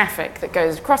 of the traffic that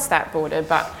goes across that border,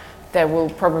 but there will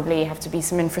probably have to be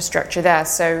some infrastructure there.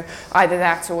 So either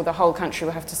that or the whole country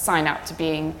will have to sign up to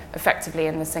being effectively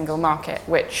in the single market,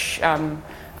 which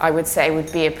I would say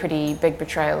would be a pretty big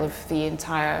betrayal of the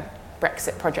entire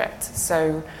Brexit project.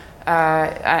 So,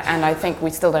 and I think we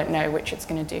still don't know which it's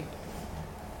going to do.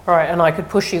 All right, and I could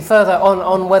push you further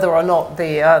on whether or not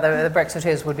the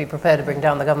Brexiteers would be prepared to bring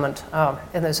down the government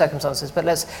in those circumstances. But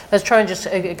let's try and just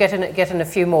get in a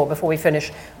few more before we finish.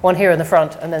 One here in the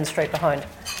front, and then straight behind.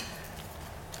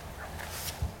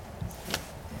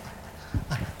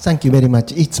 Thank you very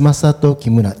much. It's Masato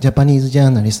Kimura, Japanese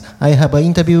journalist. I have an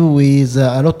interview with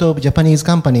a lot of Japanese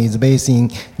companies based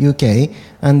in UK,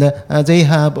 and they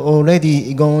have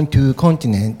already gone to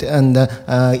continent and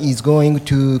is going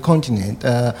to continent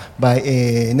by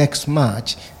next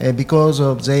March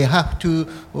because they have to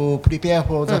prepare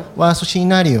for the worst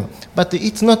scenario. But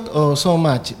it's not so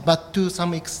much, but to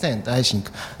some extent, I think.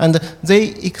 And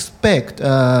they expect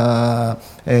a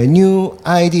new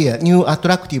idea, new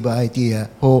attractive idea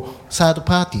for third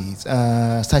parties,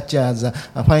 such as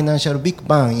a financial big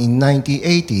bang in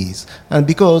 1980s. And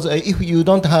because if you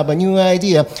don't have a new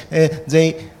idea,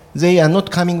 they are not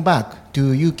coming back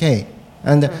to UK.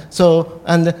 And so,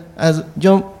 and as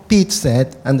John Pete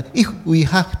said, and if we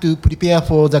have to prepare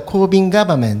for the Corbyn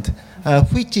government,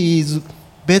 which is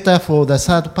better for the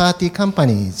third party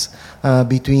companies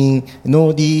between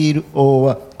no deal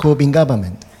or Corbyn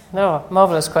government? No,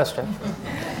 marvellous question.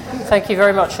 Thank you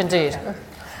very much indeed.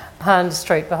 Hand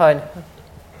straight behind.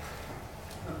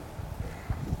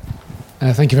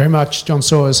 Thank you very much, John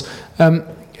Sawers.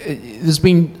 There's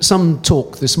been some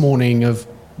talk this morning of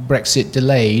Brexit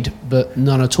delayed, but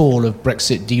none at all of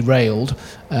Brexit derailed.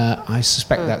 I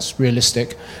suspect that's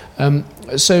realistic.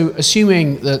 So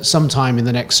assuming that sometime in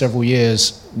the next several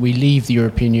years we leave the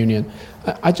European Union,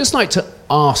 I'd just like to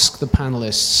ask the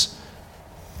panellists,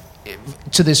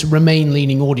 to this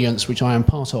Remain-leaning audience, which I am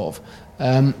part of,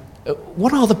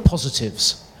 what are the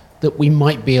positives that we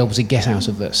might be able to get out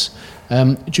of this?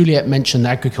 Juliet mentioned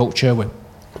agriculture, where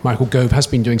Michael Gove has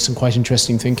been doing some quite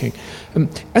interesting thinking.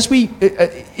 As we,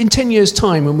 in 10 years'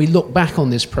 time, when we look back on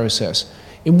this process,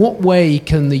 in what way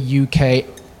can the UK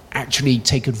actually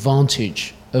take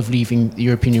advantage of leaving the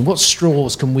European Union? What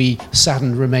straws can we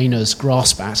saddened Remainers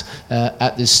grasp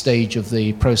at this stage of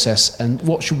the process, and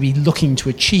what should we be looking to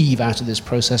achieve out of this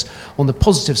process on the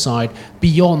positive side,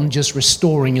 beyond just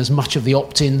restoring as much of the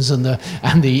opt-ins and the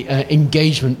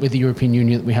engagement with the European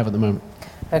Union that we have at the moment?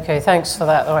 Okay, thanks for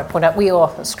that. I point out we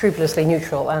are scrupulously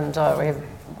neutral, and we have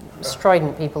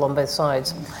strident people on both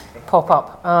sides pop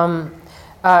up.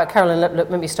 Carolyn, let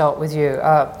me start with you.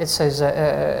 It says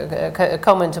a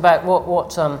comment about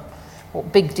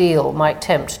what big deal might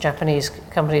tempt Japanese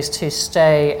companies to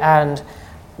stay, and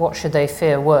what should they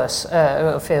fear more,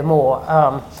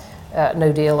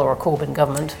 no deal or a Corbyn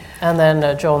government. And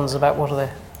then John's about what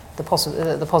are the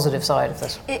positive side of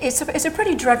this. It's a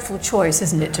pretty dreadful choice,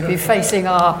 isn't it, to be facing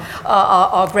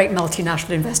our great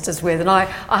multinational investors with. And I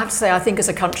have to say, I think as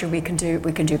a country we can do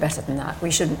better than that. We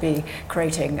shouldn't be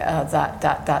creating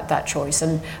that choice.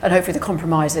 And hopefully the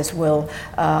compromises will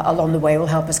along the way will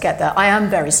help us get there. I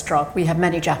am very struck. We have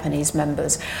many Japanese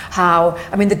members.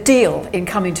 The deal in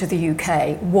coming to the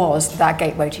UK was that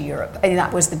gateway to Europe. I mean,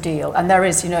 that was the deal. And there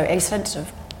is, a sense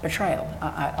of betrayal,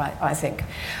 I think.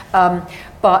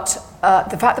 But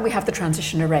the fact that we have the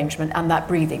transition arrangement and that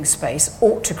breathing space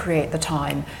ought to create the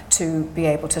time to be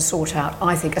able to sort out,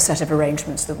 I think, a set of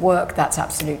arrangements that work. That's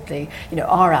absolutely,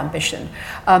 our ambition.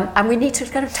 And we need to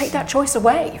kind of take that choice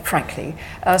away, frankly,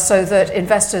 so that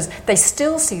investors, they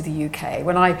still see the UK.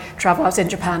 When I travel, I was in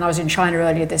Japan, I was in China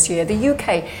earlier this year, the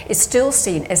UK is still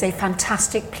seen as a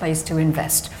fantastic place to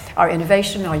invest. Our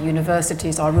innovation, our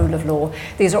universities, our rule of law,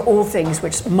 these are all things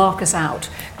which mark us out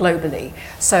globally.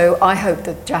 So I hope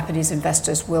that Japanese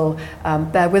investors will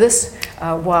bear with us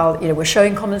while we're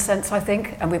showing common sense, I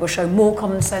think, and we will show more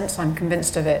common sense, I'm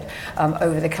convinced of it,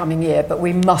 over the coming year. But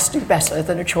we must do better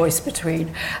than a choice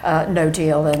between no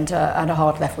deal and a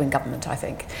hard left-wing government, I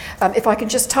think. If I can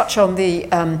just touch on the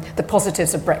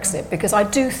positives of Brexit, because I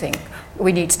do think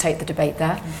we need to take the debate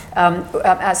there.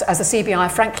 As a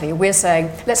CBI, frankly, we're saying,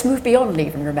 let's move beyond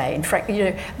leave and remain.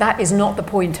 Frankly, that is not the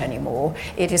point anymore.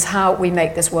 It is how we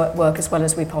make this work as well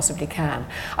as we possibly can.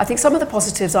 I think some of the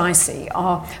positives I see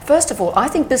are, first of all, I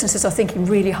think businesses are thinking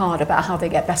really hard about how they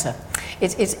get better.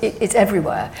 It's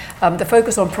everywhere. The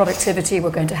focus on productivity, we're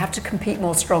going to have to compete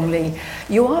more strongly.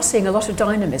 You are seeing a lot of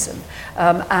dynamism.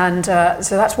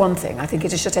 So that's one thing. I think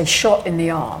it is just a shot in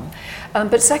the arm.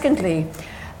 But secondly,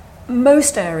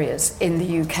 most areas in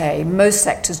the UK, most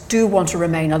sectors do want to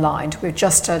remain aligned. We're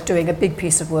just doing a big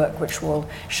piece of work which will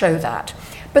show that.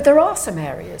 But there are some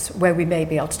areas where we may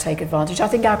be able to take advantage. I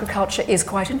think agriculture is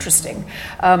quite interesting,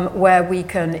 where we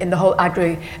can, in the whole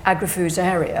agri-foods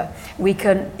area, we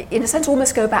can, in a sense,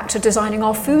 almost go back to designing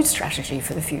our food strategy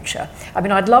for the future. I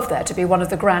mean, I'd love there to be one of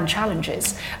the grand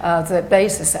challenges that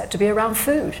BEIS has set, to be around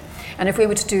food. And if we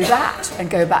were to do that and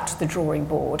go back to the drawing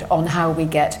board on how we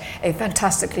get a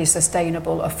fantastically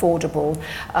sustainable, affordable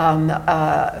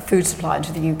food supply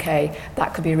into the UK,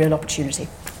 that could be a real opportunity.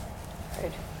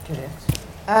 Great. Julia.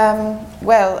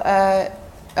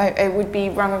 It would be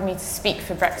wrong of me to speak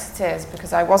for Brexiteers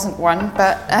because I wasn't one,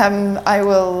 but I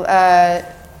will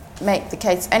make the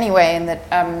case anyway in that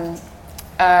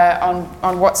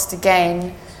on what's to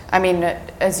gain. I mean,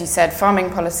 as you said, farming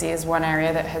policy is one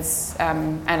area that has,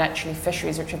 and actually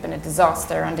fisheries, which have been a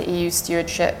disaster under EU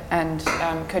stewardship and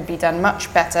could be done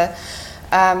much better.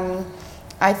 I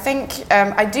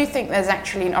do think there's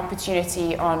actually an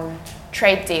opportunity on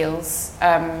trade deals.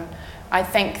 I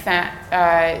think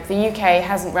that the UK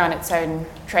hasn't run its own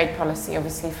trade policy,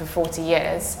 obviously, for 40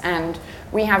 years, and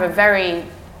we have a very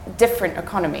different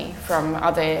economy from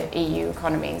other EU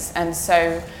economies. And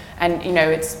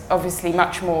it's obviously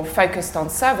much more focused on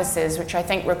services, which I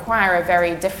think require a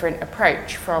very different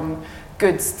approach from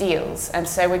goods deals. And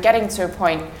so we're getting to a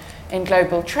point in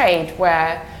global trade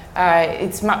where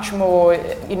it's much more,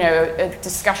 a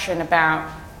discussion about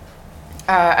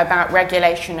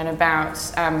regulation and about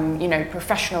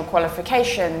professional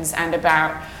qualifications and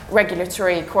about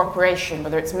regulatory cooperation,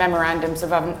 whether it's memorandums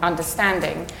of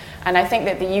understanding. And I think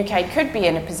that the UK could be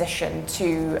in a position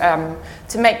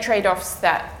to make trade-offs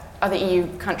that other EU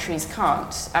countries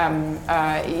can't.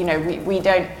 We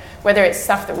don't, whether it's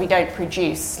stuff that we don't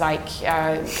produce, like,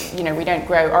 we don't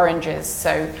grow oranges.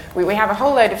 So we have a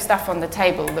whole load of stuff on the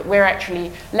table that we're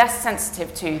actually less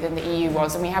sensitive to than the EU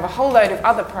was. And we have a whole load of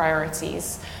other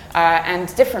priorities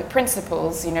and different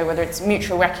principles, whether it's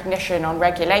mutual recognition on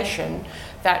regulation,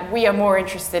 that we are more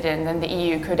interested in than the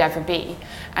EU could ever be.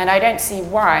 And I don't see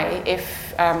why,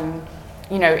 if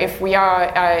we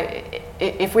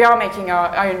are making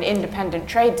our own independent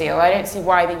trade deal, I don't see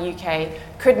why the UK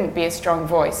couldn't be a strong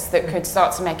voice that could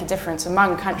start to make a difference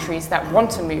among countries that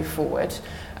want to move forward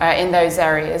in those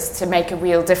areas to make a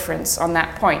real difference on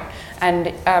that point. And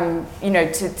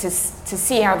to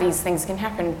see how these things can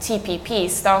happen, TPP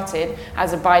started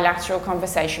as a bilateral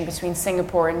conversation between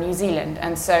Singapore and New Zealand.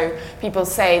 And so people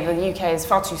say the UK is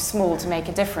far too small to make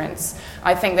a difference.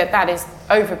 I think that is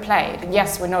overplayed.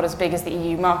 Yes, we're not as big as the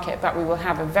EU market, but we will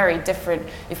have a very different,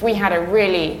 if we had a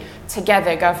really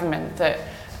together government that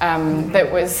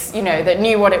that was, that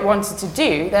knew what it wanted to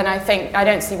do, then I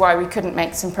don't see why we couldn't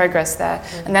make some progress there.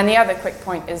 And then the other quick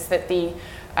point is that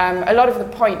a lot of the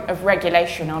point of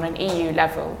regulation on an EU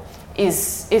level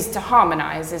is to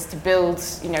harmonise, is to build,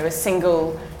 a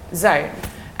single zone.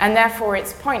 And therefore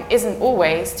its point isn't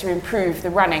always to improve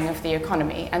the running of the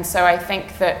economy. And so I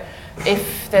think that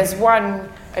if there's one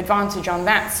advantage on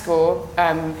that score,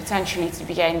 potentially to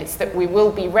be gained, it's that we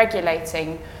will be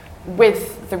regulating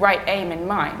with the right aim in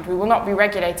mind. We will not be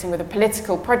regulating with a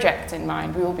political project in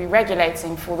mind. We will be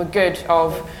regulating for the good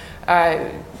of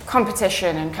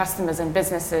competition and customers and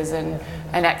businesses and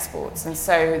exports. And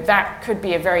so that could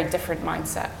be a very different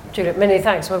mindset. Juliet, many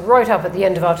thanks. We're right up at the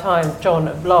end of our time.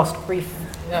 John, last brief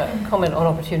comment on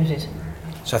opportunities.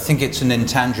 So I think it's an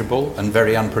intangible and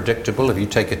very unpredictable. If you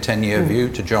take a 10-year view,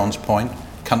 to John's point,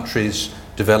 countries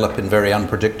develop in very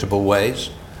unpredictable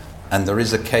ways. And there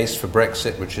is a case for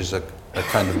Brexit, which is a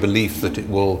kind of belief that it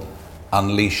will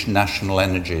unleash national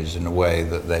energies in a way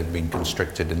that they've been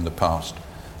constricted in the past.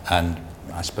 And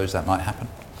I suppose that might happen.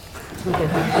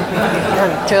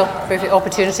 Jill, briefly,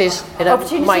 opportunities in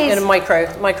a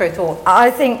micro thought. I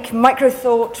think micro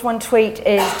thought, one tweet,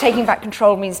 is taking back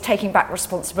control means taking back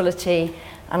responsibility,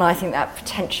 and I think that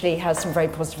potentially has some very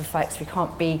positive effects. We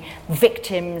can't be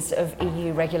victims of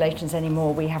EU regulations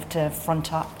anymore. We have to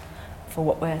front up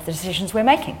for the decisions we're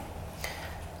making.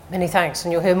 Many thanks,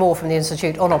 and you'll hear more from the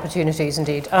Institute on opportunities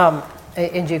indeed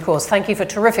in due course. Thank you for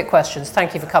terrific questions.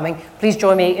 Thank you for coming. Please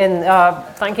join me in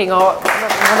thanking our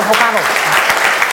wonderful panel.